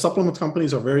 Yeah, supplement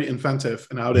companies are very inventive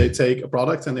in how they take a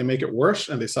product and they make it worse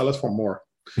and they sell it for more.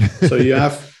 So you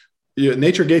have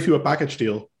nature gave you a package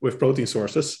deal with protein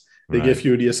sources. They give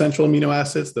you the essential amino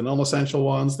acids, the non-essential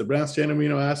ones, the branched chain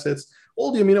amino acids.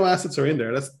 All the amino acids are in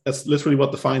there. That's literally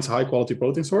what defines a high-quality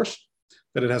protein source,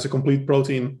 that it has a complete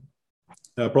protein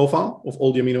profile of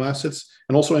all the amino acids,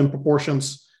 and also in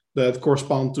proportions that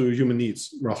correspond to human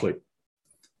needs, roughly.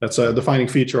 That's a defining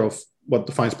feature of what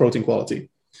defines protein quality.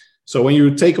 So when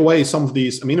you take away some of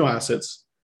these amino acids,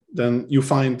 then you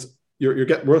find you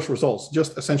get worse results.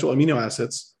 Just essential amino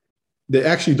acids, they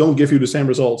actually don't give you the same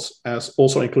results as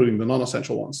also including the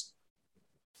non-essential ones,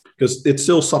 because it's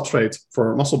still substrate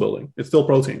for muscle building. It's still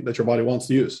protein that your body wants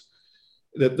to use.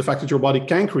 The fact that your body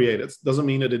can create it doesn't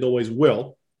mean that it always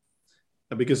will,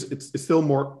 because it's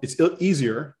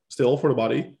easier still for the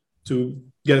body to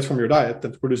get it from your diet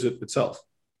than to produce it itself.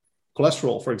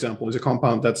 Cholesterol, for example, is a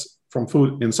compound that's from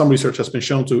food. In some research has been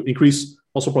shown to increase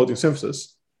muscle protein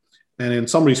synthesis, and in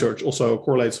some research also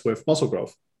correlates with muscle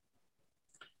growth.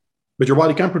 But your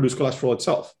body can produce cholesterol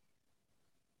itself,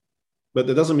 but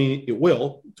that doesn't mean it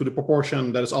will to the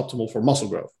proportion that is optimal for muscle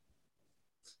growth.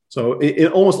 So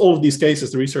in almost all of these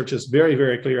cases, the research is very,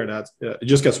 very clear that it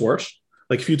just gets worse.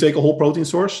 Like if you take a whole protein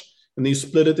source and then you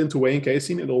split it into whey and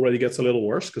casein, it already gets a little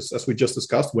worse, because as we just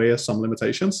discussed, whey has some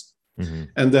limitations. Mm-hmm.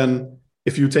 And then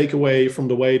if you take away from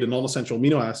the whey the non-essential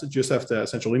amino acids, just have the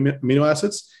essential amino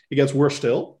acids, it gets worse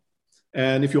still.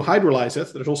 And if you hydrolyze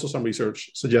it, there's also some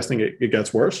research suggesting it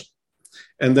gets worse.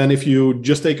 And then if you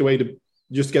just take away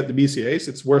just get the BCAAs,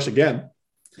 it's worse again.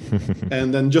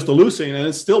 And then just the leucine, and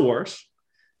it's still worse.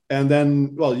 And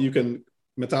then, well, you can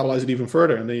metabolize it even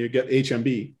further, and then you get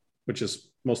HMB, which is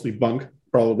mostly bunk,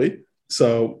 probably.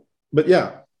 So, but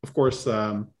yeah, of course,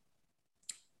 they'll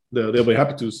be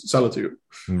happy to sell it to you.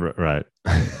 Right.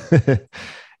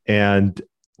 And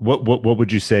what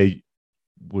would you say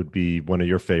would be one of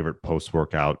your favorite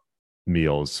post-workout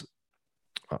meals?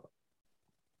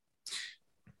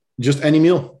 Just any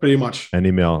meal, pretty much.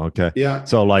 Any meal, okay. Yeah.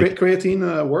 So like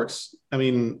creatine works. I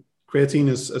mean, creatine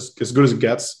is as good as it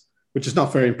gets, which is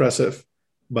not very impressive,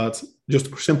 but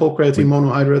just simple creatine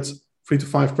monohydrates, 3 to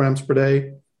 5 grams per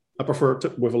day. I prefer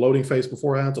with a loading phase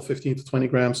beforehand of 15 to 20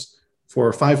 grams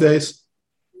for 5 days.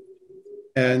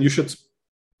 And you should,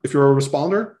 if you're a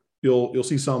responder, you'll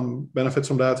see some benefits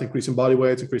from that, increase in body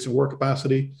weight, increase in work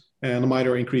capacity, and a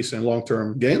minor increase in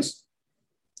long-term gains,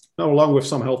 along with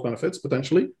some health benefits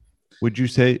potentially. Would you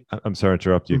say, I'm sorry to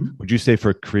interrupt you, mm-hmm. Would you say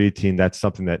for creatine, that's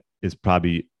something that is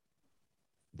probably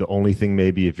the only thing,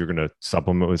 maybe if you're going to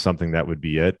supplement with something, that would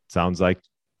be it? Sounds like,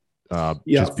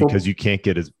 just because you can't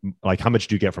get like, how much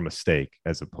do you get from a steak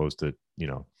as opposed to,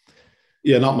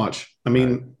 Yeah, not much. I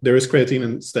mean, There is creatine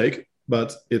in steak,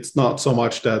 but it's not so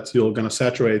much that you're going to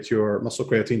saturate your muscle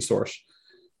creatine stores,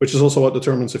 which is also what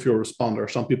determines if you're a responder.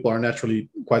 Some people are naturally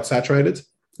quite saturated,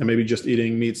 and maybe just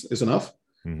eating meats is enough.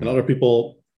 Mm-hmm. And other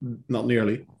people, not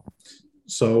nearly.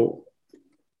 So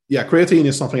yeah, creatine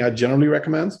is something I generally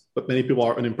recommend, but many people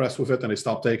are unimpressed with it and they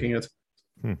stop taking it.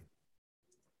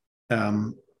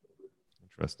 Interesting.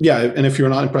 Yeah, and if you're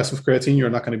not impressed with creatine,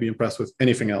 you're not going to be impressed with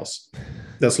anything else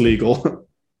that's legal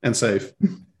and safe.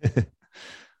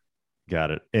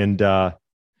 Got it. And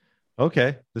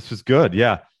okay, this was good.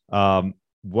 Yeah.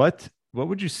 What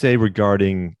would you say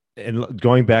regarding, and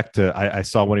going back to, I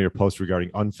saw one of your posts regarding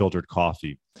unfiltered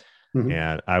coffee. Mm-hmm.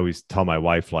 And I always tell my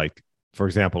wife, like, for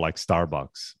example, like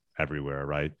Starbucks everywhere,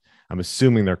 right? I'm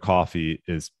assuming their coffee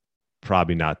is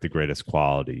probably not the greatest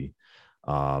quality.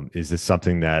 Is this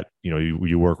something that,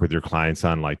 you work with your clients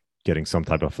on, like getting some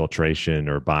type of filtration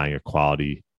or buying a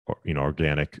quality or,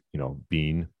 organic,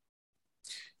 bean?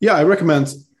 Yeah, I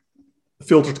recommend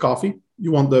filtered coffee.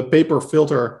 You want the paper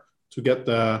filter to get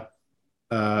the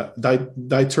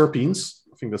diterpenes.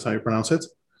 I think that's how you pronounce it.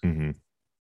 Mm-hmm.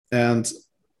 And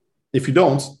if you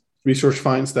don't, research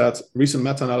finds that recent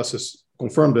meta-analysis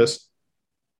confirmed this.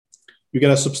 You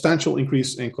get a substantial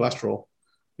increase in cholesterol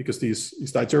because these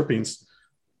diterpenes,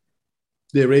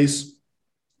 they raise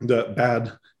the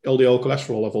bad LDL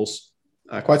cholesterol levels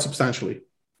quite substantially.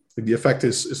 The effect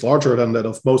is larger than that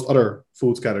of most other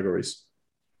food categories,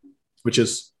 which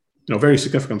is very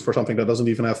significant for something that doesn't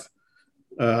even have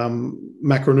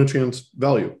macronutrient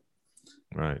value.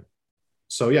 Right.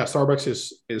 So yeah, Starbucks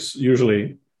is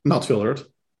usually not filtered,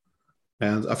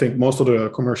 and I think most of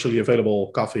the commercially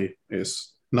available coffee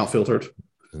is not filtered.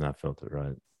 It's not filtered,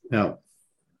 right? Yeah.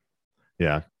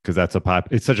 Yeah, because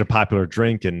it's such a popular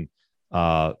drink, and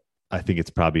I think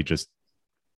it's probably just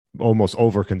almost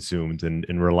overconsumed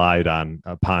and relied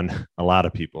upon a lot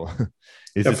of people.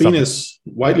 Caffeine is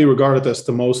widely regarded as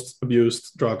the most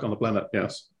abused drug on the planet.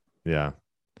 Yes. Yeah.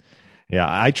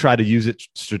 I try to use it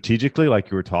strategically,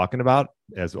 like you were talking about,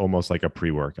 as almost like a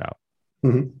pre-workout.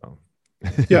 Mm-hmm. Oh.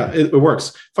 Yeah, it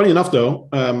works. Funny enough, though,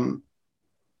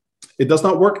 it does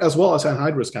not work as well as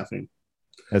anhydrous caffeine.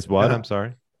 As what? I'm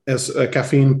sorry? As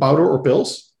caffeine powder or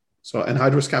pills. So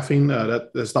anhydrous caffeine that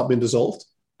has not been dissolved.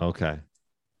 Okay.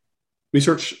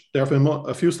 Research, there have been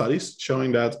a few studies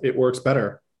showing that it works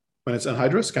better when it's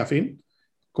anhydrous caffeine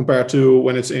compared to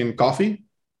when it's in coffee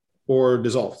or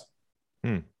dissolved.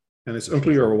 And it's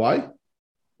unclear why.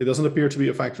 It doesn't appear to be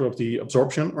a factor of the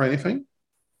absorption or anything.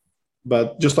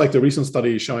 But just like the recent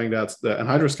study showing that the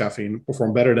anhydrous caffeine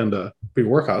performed better than the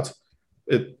pre-workout,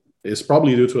 it is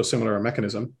probably due to a similar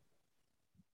mechanism.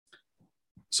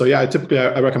 So yeah,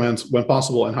 I recommend, when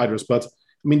possible, anhydrous. But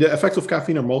I mean, the effects of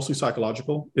caffeine are mostly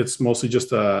psychological. It's mostly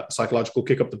just a psychological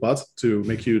kick up the butt to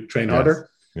make you train harder.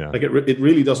 Yeah. Like it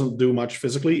really doesn't do much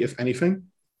physically, if anything,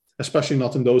 especially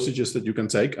not in dosages that you can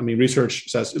take. I mean, research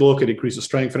says it'll increase the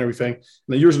strength and everything. And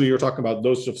then usually you're talking about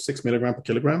doses of 6 milligram per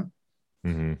kilogram.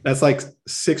 Mm-hmm. That's like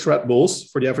 6 Red Bulls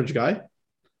for the average guy.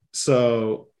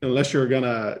 So unless you're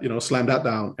gonna, slam that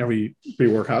down every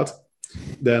pre-workout,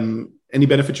 then any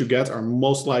benefits you get are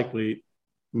mostly,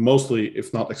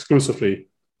 if not exclusively,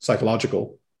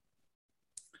 psychological.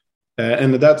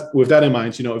 And with that in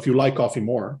mind, if you like coffee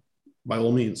more, by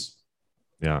all means.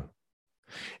 Yeah.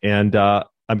 And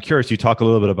I'm curious, you talk a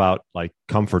little bit about like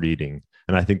comfort eating,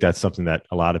 and I think that's something that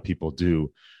a lot of people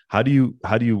do. How do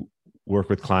you work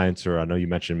with clients, or I know you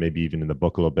mentioned maybe even in the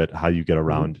book a little bit, how you get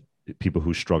around people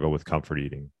who struggle with comfort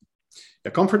eating?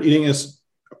 Yeah, comfort eating is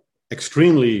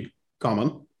extremely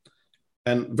common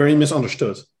and very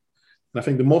misunderstood. And I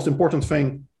think the most important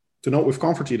thing to note with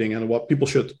comfort eating, and what people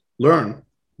should learn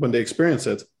when they experience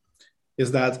it,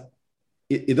 is that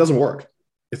it doesn't work.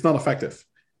 It's not effective.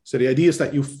 So the idea is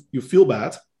that you feel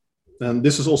bad. And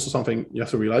this is also something you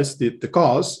have to realize. The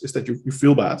cause is that you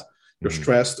feel bad. You're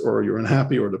stressed, or you're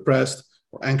unhappy, or depressed,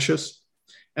 or anxious.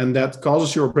 And that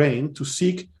causes your brain to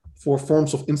seek for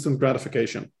forms of instant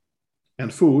gratification.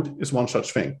 And food is one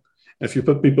such thing. And if you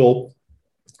put people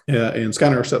in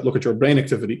scanners that look at your brain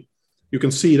activity, you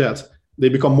can see that they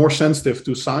become more sensitive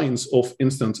to signs of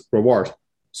instant reward,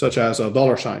 such as a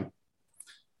dollar sign.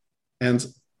 And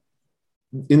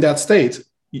in that state,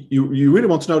 you really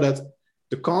want to know that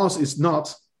the cause is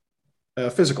not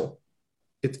physical.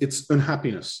 It's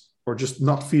unhappiness, or just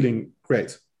not feeling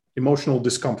great, emotional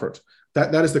discomfort.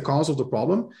 That is the cause of the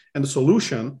problem. And the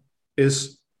solution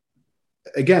is,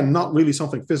 again, not really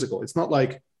something physical. It's not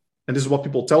like, and this is what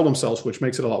people tell themselves, which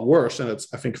makes it a lot worse. And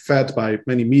it's, I think, fed by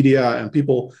many media and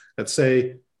people that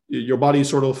say your body is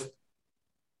sort of,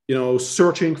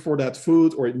 searching for that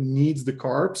food, or it needs the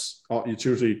carbs. Oh, it's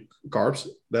usually carbs.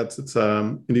 That's it's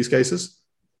in these cases.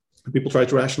 People try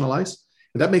to rationalize,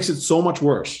 and that makes it so much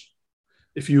worse.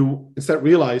 If you instead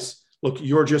realize, look,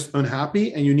 you're just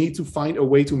unhappy, and you need to find a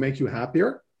way to make you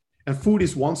happier. And food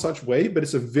is one such way, but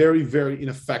it's a very, very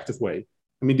ineffective way.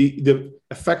 I mean, the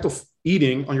effect of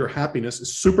eating on your happiness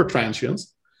is super transient.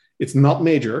 It's not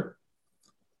major.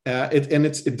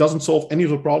 It doesn't solve any of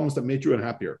the problems that made you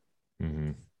unhappier.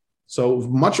 Mm-hmm. So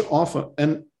much often,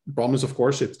 and the problem is, of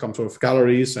course, it comes with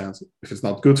calories, and if it's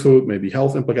not good food, maybe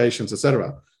health implications,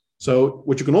 etc. So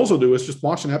what you can also do is just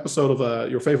watch an episode of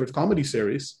your favorite comedy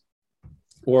series,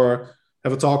 or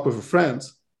have a talk with a friend,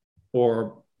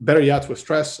 or better yet, with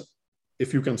stress,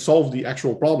 if you can solve the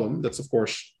actual problem. That's, of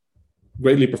course,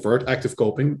 greatly preferred. Active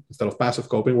coping instead of passive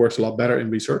coping works a lot better in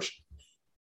research.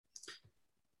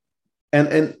 And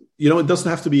it doesn't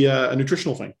have to be a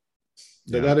nutritional thing.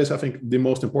 Yeah. That is, I think, the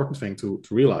most important thing to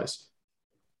realize.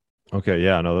 Okay,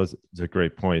 yeah, no, that's a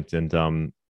great point. And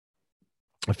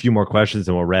a few more questions,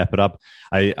 and we'll wrap it up.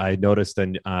 I noticed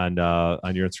on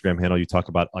your Instagram handle, you talk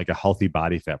about like a healthy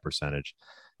body fat percentage,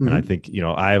 and I think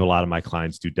I have a lot of my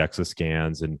clients do DEXA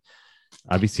scans, and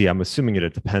obviously, I'm assuming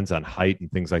it depends on height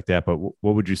and things like that. But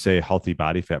what would you say healthy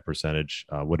body fat percentage?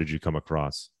 What did you come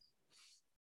across?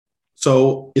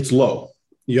 So it's low.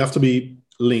 You have to be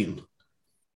lean.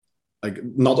 Like,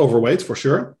 not overweight for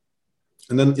sure.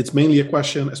 And then it's mainly a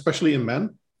question, especially in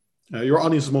men. Your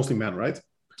audience is mostly men, right?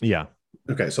 Yeah.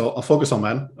 Okay, so I'll focus on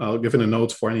men. I'll give in a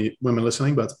note for any women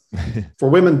listening. But for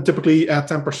women, typically at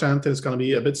 10%, it's going to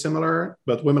be a bit similar.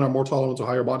 But women are more tolerant to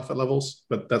higher body fat levels.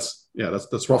 But that's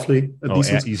roughly a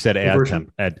decent. You said add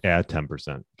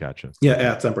 10%. Gotcha. Yeah,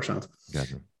 add 10%.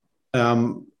 Gotcha.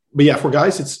 But yeah, for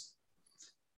guys, it's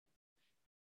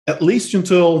at least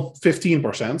until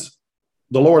 15%.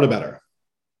 The lower, the better.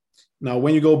 Now,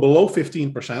 when you go below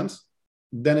 15%,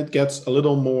 then it gets a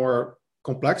little more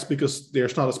complex because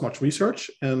there's not as much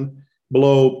research. And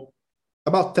below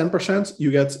about 10%,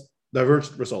 you get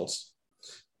divergent results.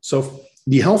 So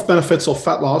the health benefits of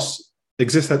fat loss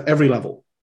exist at every level.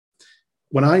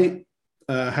 When I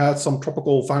had some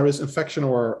tropical virus infection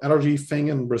or allergy thing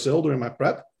in Brazil during my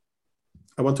prep.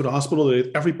 I went to the hospital. They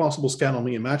did every possible scan on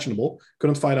me imaginable.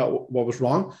 Couldn't find out what was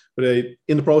wrong, but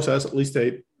in the process, at least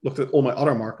they looked at all my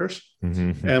other markers.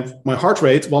 Mm-hmm. And my heart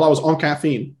rate while I was on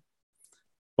caffeine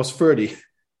was 30.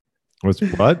 Was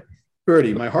what?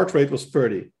 30. My heart rate was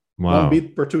 30. Wow. 1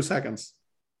 beat per 2 seconds.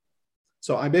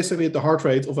 So I basically had the heart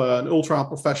rate of an ultra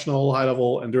professional, high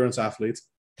level endurance athlete,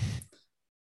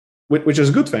 which is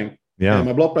a good thing. Yeah. And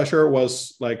my blood pressure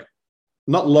was like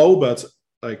not low, but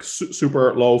like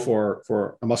super low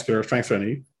for a muscular strength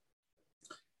training.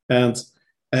 And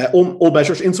all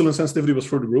measures, insulin sensitivity was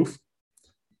through the roof.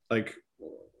 Like,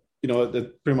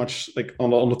 pretty much like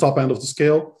on the top end of the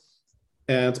scale.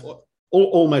 And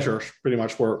all measures pretty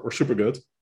much were super good.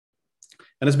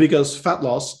 And it's because fat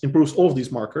loss improves all of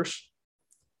these markers.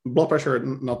 Blood pressure,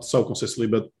 not so consistently,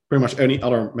 but pretty much any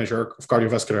other measure of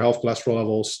cardiovascular health, cholesterol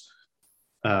levels,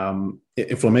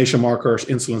 inflammation markers,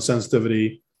 insulin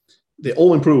sensitivity, they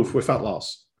all improve with fat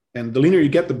loss. And the leaner you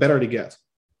get, the better they get.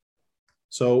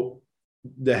 So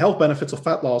the health benefits of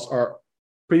fat loss are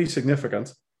pretty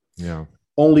significant. Yeah.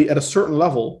 Only at a certain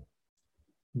level,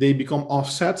 they become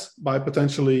offset by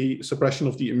potentially suppression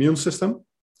of the immune system.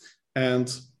 And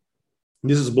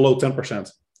this is below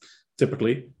 10%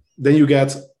 typically. Then you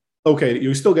get,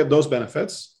 you still get those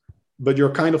benefits, but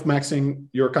you're kind of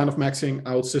maxing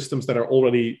out systems that are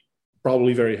already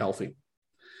probably very healthy.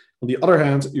 On the other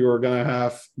hand, you're going to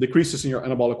have decreases in your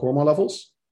anabolic hormone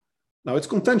levels. Now, it's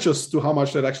contentious to how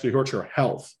much that actually hurts your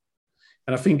health.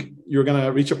 And I think you're going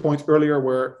to reach a point earlier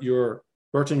where you're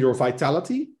hurting your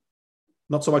vitality,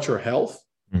 not so much your health,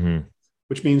 mm-hmm.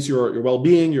 which means your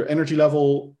well-being, your energy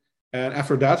level, and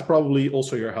after that, probably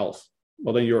also your health.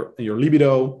 Well, then your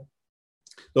libido,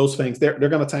 those things, they're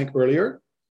going to tank earlier.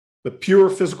 But pure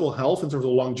physical health in terms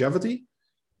of longevity,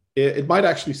 it might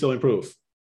actually still improve,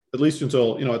 at least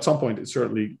until, at some point it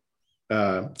certainly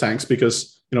tanks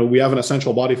because, we have an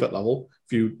essential body fat level.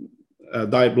 If you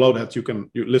diet below that, you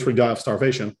literally die of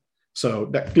starvation. So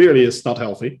that clearly is not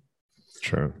healthy.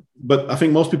 Sure. But I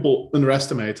think most people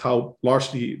underestimate how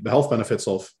largely the health benefits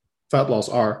of fat loss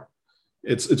are.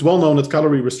 It's well known that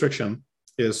calorie restriction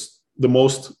is the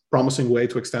most promising way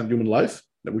to extend human life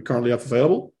that we currently have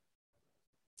available.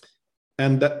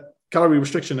 And that calorie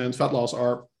restriction and fat loss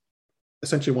are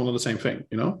essentially one and the same thing,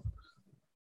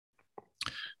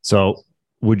 So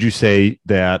would you say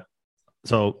that,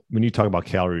 so when you talk about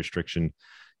calorie restriction,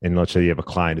 and let's say you have a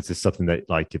client, is this something that,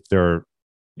 like, if they're,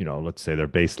 let's say their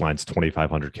baseline's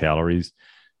 2,500 calories,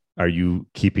 are you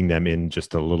keeping them in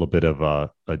just a little bit of a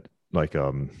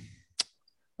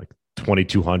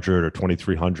 2,200 or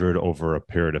 2,300 over a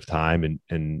period of time,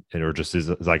 and or just is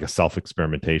like a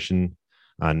self-experimentation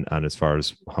on as far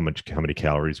as how many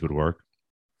calories would work?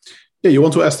 Yeah, you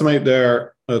want to estimate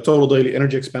their total daily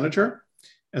energy expenditure,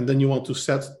 and then you want to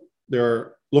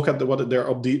look at what their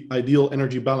ideal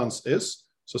energy balance is.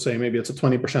 So say maybe it's a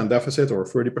 20% deficit or a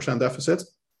 30% deficit.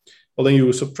 Well, then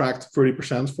you subtract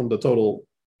 30% from the total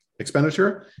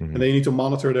expenditure, mm-hmm. and then you need to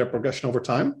monitor their progression over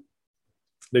time.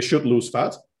 They should lose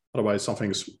fat, otherwise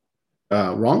something's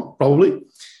wrong, probably.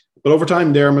 But over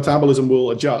time, their metabolism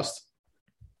will adjust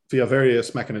via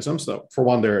various mechanisms. So for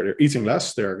one, they're eating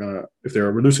less. If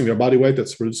they're reducing their body weight,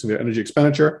 that's reducing their energy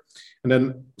expenditure. And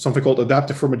then something called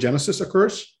adaptive thermogenesis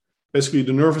occurs. Basically,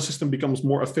 the nervous system becomes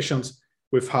more efficient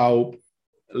with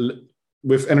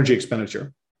energy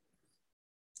expenditure.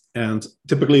 And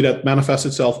typically that manifests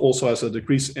itself also as a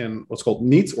decrease in what's called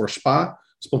NEAT or SPA,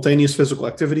 spontaneous physical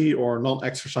activity or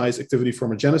non-exercise activity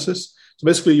thermogenesis. So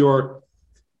basically your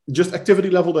just activity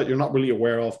level that you're not really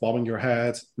aware of, bobbing your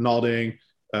head, nodding,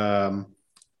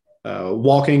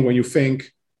 walking when you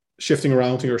think, shifting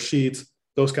around in your seat,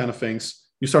 those kind of things.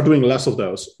 You start doing less of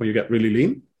those when you get really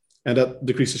lean, and that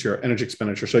decreases your energy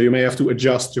expenditure. So you may have to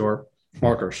adjust your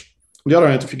markers. On the other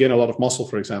hand, if you gain a lot of muscle,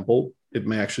 for example, it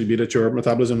may actually be that your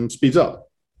metabolism speeds up.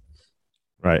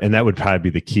 Right. And that would probably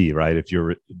be the key, right? If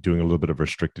you're doing a little bit of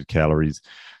restricted calories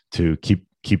to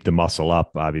keep the muscle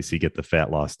up, obviously get the fat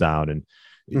loss down, and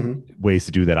mm-hmm. ways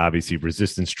to do that, obviously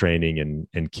resistance training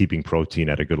and keeping protein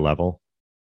at a good level.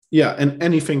 Yeah. And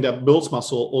anything that builds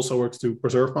muscle also works to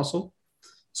preserve muscle.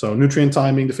 So nutrient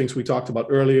timing, the things we talked about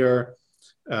earlier,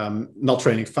 not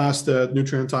training fasted,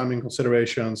 nutrient timing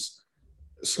considerations,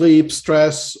 sleep,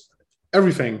 stress,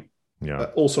 everything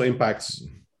also impacts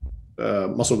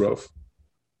muscle growth.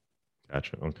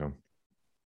 Gotcha. Okay.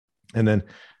 And then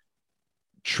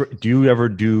do you ever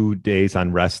do days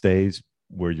on rest days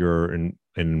where you're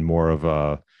in more of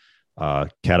a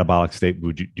catabolic state?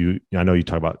 I know you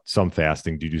talk about some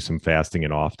fasting. Do you do some fasting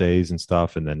and off days and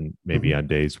stuff? And then maybe mm-hmm. on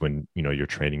days when, you're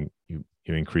training, you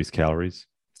You increase calories?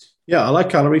 Yeah, I like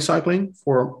calorie cycling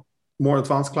for more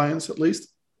advanced clients, at least.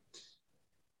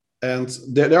 And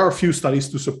there are a few studies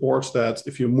to support that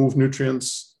if you move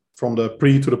nutrients from the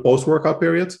pre to the post-workout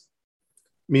period,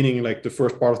 meaning like the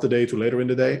first part of the day to later in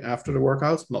the day after the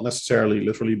workout, not necessarily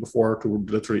literally before to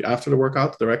literally after the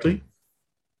workout directly,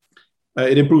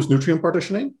 it improves nutrient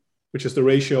partitioning, which is the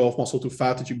ratio of muscle to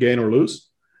fat that you gain or lose.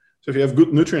 So if you have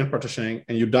good nutrient partitioning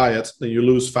and you diet, then you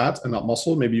lose fat and not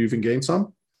muscle. Maybe you even gain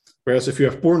some. Whereas if you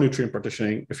have poor nutrient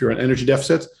partitioning, if you're in energy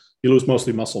deficit, you lose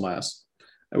mostly muscle mass,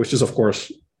 which is, of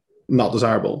course, not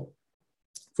desirable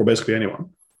for basically anyone.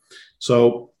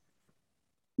 So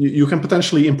you can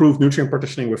potentially improve nutrient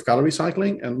partitioning with calorie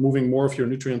cycling and moving more of your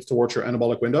nutrients towards your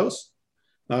anabolic windows.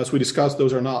 Now, as we discussed,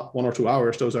 those are not 1 or 2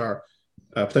 hours. Those are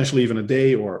potentially even a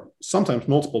day or sometimes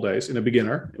multiple days in a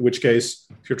beginner, in which case,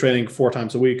 if you're training 4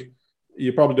 times a week,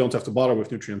 you probably don't have to bother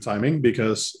with nutrient timing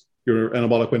because your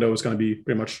anabolic window is going to be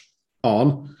pretty much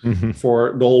on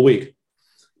for the whole week.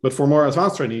 But for more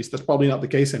advanced trainees, that's probably not the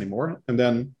case anymore. And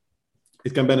then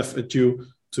it can benefit you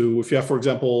to, if you have, for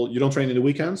example, you don't train in the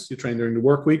weekends, you train during the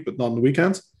work week, but not on the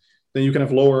weekends, then you can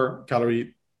have lower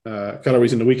calories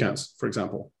in the weekends, for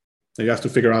example. And you have to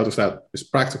figure out if that is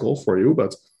practical for you,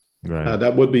 but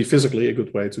that would be physically a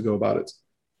good way to go about it.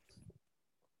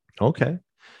 Okay.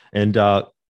 And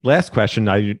last question,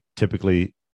 I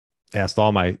typically asked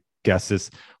all my guests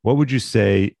is, what would you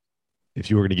say if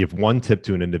you were going to give one tip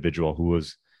to an individual who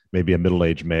was maybe a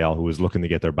middle-aged male who was looking to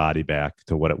get their body back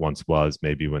to what it once was,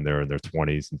 maybe when they're in their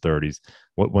 20s and 30s,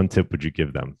 what one tip would you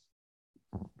give them?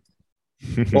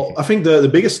 Well, I think the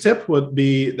biggest tip would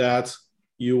be that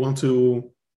you want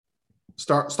to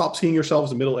stop seeing yourself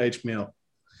as a middle-aged male.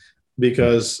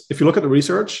 Because if you look at the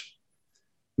research,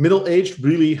 middle-aged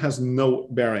really has no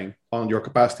bearing on your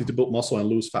capacity to build muscle and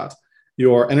lose fat.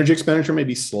 Your energy expenditure may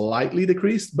be slightly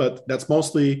decreased, but that's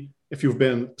mostly if you've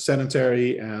been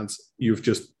sedentary and you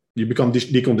become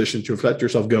deconditioned, you've let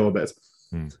yourself go a bit.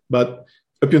 But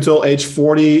up until age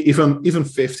 40, even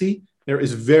 50, there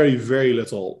is very, very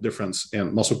little difference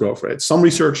in muscle growth rate. Some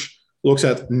research looks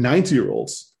at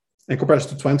 90-year-olds and compares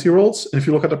to 20-year-olds. And if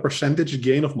you look at the percentage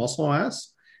gain of muscle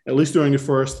mass, at least during the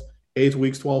first 8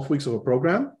 weeks, 12 weeks of a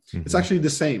program, it's actually the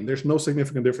same. There's no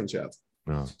significant difference yet.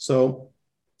 No. So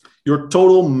your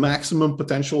total maximum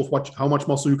potential of how much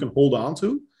muscle you can hold on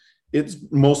to, it's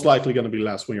most likely going to be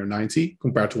less when you're 90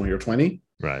 compared to when you're 20.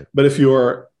 Right. But if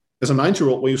you're, as a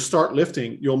 90-year-old, when you start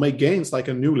lifting, you'll make gains like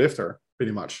a new lifter,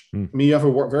 pretty much. I mean, you have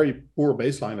a very poor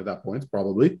baseline at that point,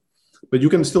 probably, but you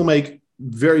can still make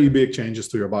very big changes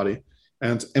to your body.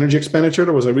 And energy expenditure,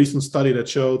 there was a recent study that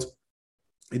showed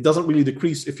it doesn't really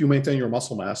decrease if you maintain your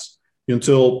muscle mass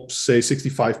until, say,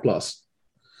 65 plus.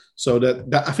 So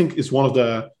that I think is one of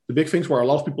the big things where a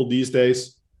lot of people these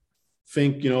days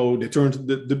think, they turned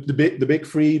the big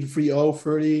 3,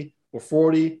 30 or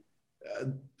 40.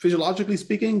 Physiologically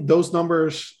speaking, those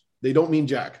numbers, they don't mean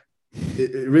jack.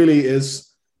 It really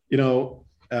is, your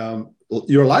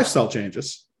lifestyle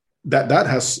changes. That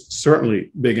has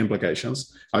certainly big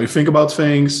implications. How you think about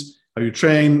things, how you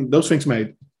train, those things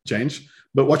may change.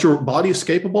 But what your body is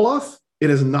capable of, it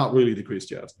has not really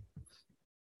decreased yet.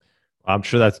 I'm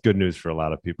sure that's good news for a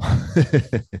lot of people.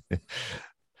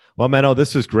 Well, Menno,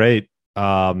 this was great.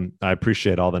 I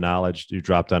appreciate all the knowledge you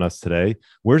dropped on us today.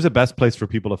 Where's the best place for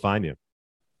people to find you?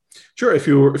 Sure. If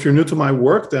you're new to my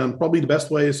work, then probably the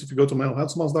best way is if you go to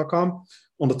mennohensemans.com.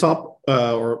 On the top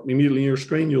or immediately on your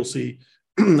screen, you'll see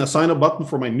a sign-up button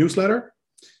for my newsletter.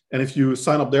 And if you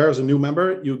sign up there as a new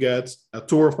member, you get a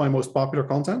tour of my most popular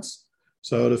contents.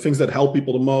 So the things that help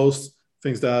people the most,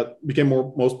 things that became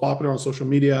most popular on social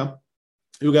media,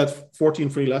 you get 14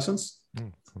 free lessons.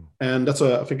 And that's,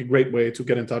 I think, a great way to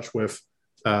get in touch with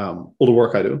all the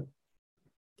work I do.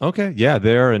 Okay. Yeah,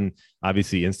 there. And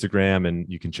obviously Instagram, and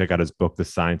you can check out his book, The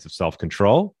Science of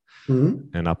Self-Control.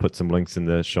 And I'll put some links in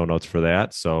the show notes for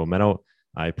that. So, Menno,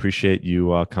 I appreciate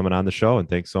you coming on the show, and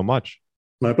thanks so much.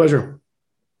 My pleasure.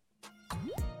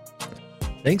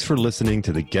 Thanks for listening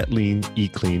to the Get Lean,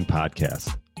 Eat Clean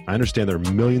podcast. I understand there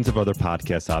are millions of other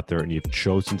podcasts out there, and you've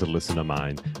chosen to listen to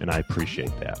mine, and I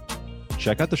appreciate that.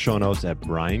 Check out the show notes at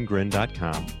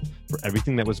briangrin.com for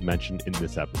everything that was mentioned in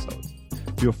this episode.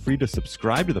 Feel free to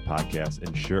subscribe to the podcast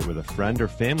and share it with a friend or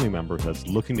family member that's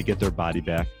looking to get their body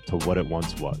back to what it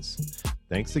once was.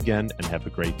 Thanks again, and have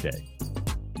a great day.